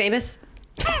to get too famous?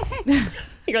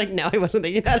 You're like, no, I wasn't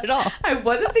thinking that at all. I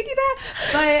wasn't thinking that,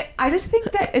 but I just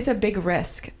think that it's a big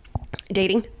risk.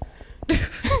 Dating?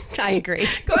 I agree.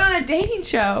 Going on a dating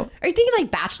show. Are you thinking like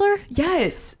Bachelor?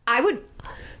 Yes.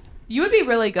 You would be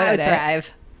really good I at would it.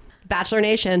 thrive. Bachelor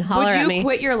Nation, holler at me. Would you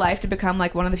quit your life to become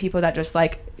like one of the people that just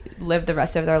like live the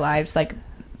rest of their lives like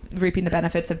reaping the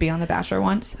benefits of being on The Bachelor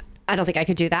once? I don't think I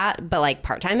could do that, but like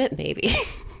part-time it, maybe.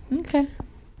 Okay.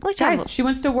 Like guys, she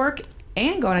wants to work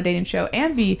and go on a dating show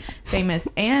and be famous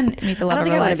and meet the love I of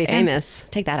don't think her I want life. to be famous.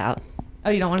 Take that out.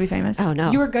 Oh, you don't want to be famous? Oh,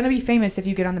 no. You are going to be famous if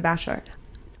you get on The Bachelor.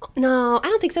 No, I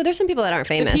don't think so. There's some people that aren't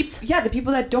famous. The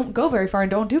people that don't go very far and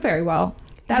don't do very well.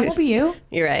 That will be you.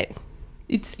 You're right.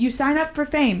 You sign up for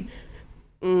fame.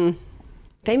 Fame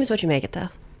is what you make it, though.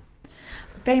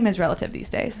 Fame is relative these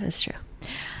days. That's true.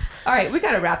 All right, we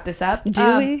got to wrap this up.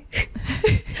 Do we?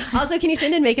 Also, can you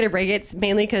send in Make It or Break It?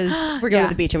 Mainly because we're going to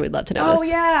the beach and we'd love to know this. Oh,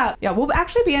 yeah. Yeah, we'll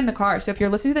actually be in the car. So if you're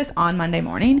listening to this on Monday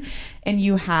morning and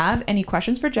you have any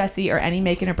questions for Jessie or any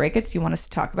Make It or Break It's you want us to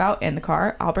talk about in the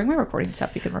car, I'll bring my recording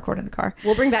stuff. You can record in the car.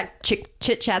 We'll bring back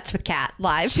Chit Chats with Kat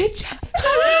live. Chit Chats with Kat.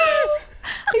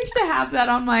 I used to have that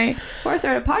on before I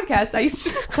started a podcast, I used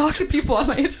to talk to people on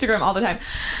my Instagram all the time.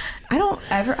 I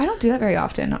don't do that very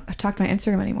often. I talk to my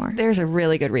Instagram anymore. There's a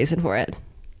really good reason for it.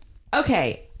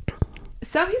 Okay.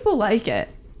 Some people like it.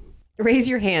 Raise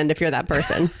your hand if you're that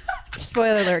person.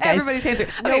 Spoiler alert, guys. Everybody's hands are...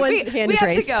 No one's hand is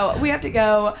raised. We have to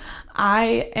go.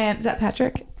 Is that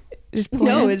Patrick?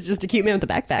 No, it's just a cute man with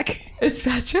a backpack. It's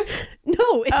Patrick?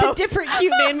 No, it's a different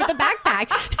cute man with a backpack.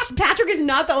 Patrick is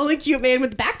not the only cute man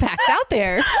with backpacks out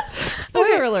there.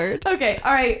 Spoiler alert. Okay.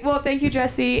 All right. Well, thank you,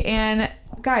 Jessie. And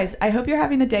guys, I hope you're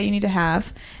having the day you need to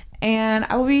have. And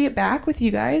I will be back with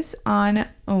you guys on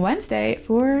Wednesday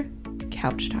for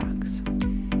Couch Talks.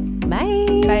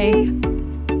 Bye. Bye.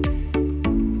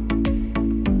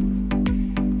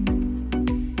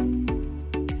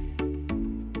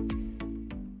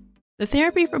 The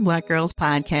Therapy for Black Girls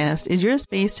podcast is your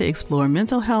space to explore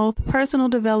mental health, personal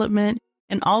development,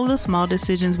 and all of the small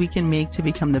decisions we can make to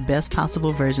become the best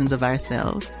possible versions of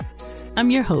ourselves.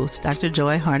 I'm your host, Dr.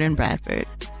 Joy Harden Bradford,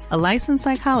 a licensed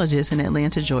psychologist in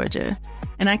Atlanta, Georgia,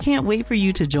 and I can't wait for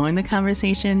you to join the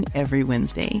conversation every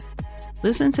Wednesday.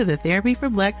 Listen to the Therapy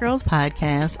for Black Girls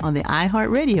podcast on the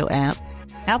iHeartRadio app,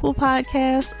 Apple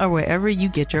Podcasts, or wherever you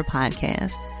get your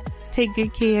podcasts. Take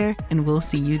good care, and we'll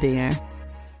see you there.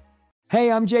 Hey,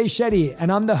 I'm Jay Shetty,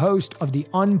 and I'm the host of the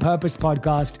On Purpose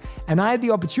podcast, and I had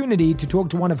the opportunity to talk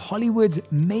to one of Hollywood's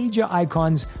major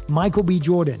icons, Michael B.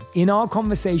 Jordan. In our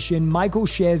conversation, Michael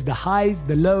shares the highs,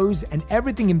 the lows, and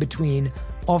everything in between,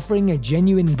 offering a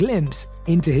genuine glimpse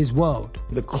into his world.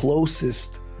 The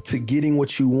closest to getting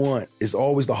what you want is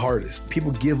always the hardest.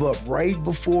 People give up right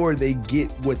before they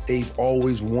get what they've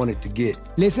always wanted to get.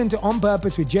 Listen to On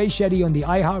Purpose with Jay Shetty on the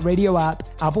iHeartRadio app,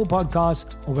 Apple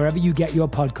Podcasts, or wherever you get your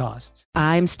podcasts.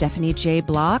 I'm Stephanie J.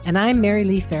 Block. And I'm Mary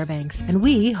Lee Fairbanks, and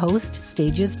we host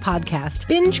Stages Podcast.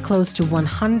 Binge close to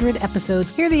 100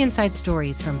 episodes. Hear the inside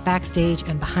stories from backstage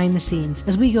and behind the scenes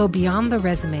as we go beyond the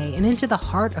resume and into the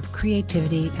heart of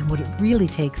creativity and what it really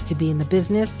takes to be in the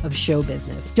business of show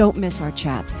business. Don't miss our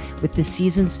chats with this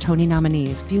season's Tony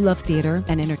nominees. If you love theater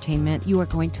and entertainment, you are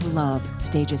going to love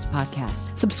Stages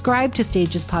Podcast. Subscribe to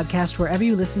Stages Podcast wherever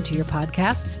you listen to your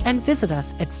podcasts and visit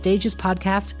us at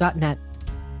stagespodcast.net.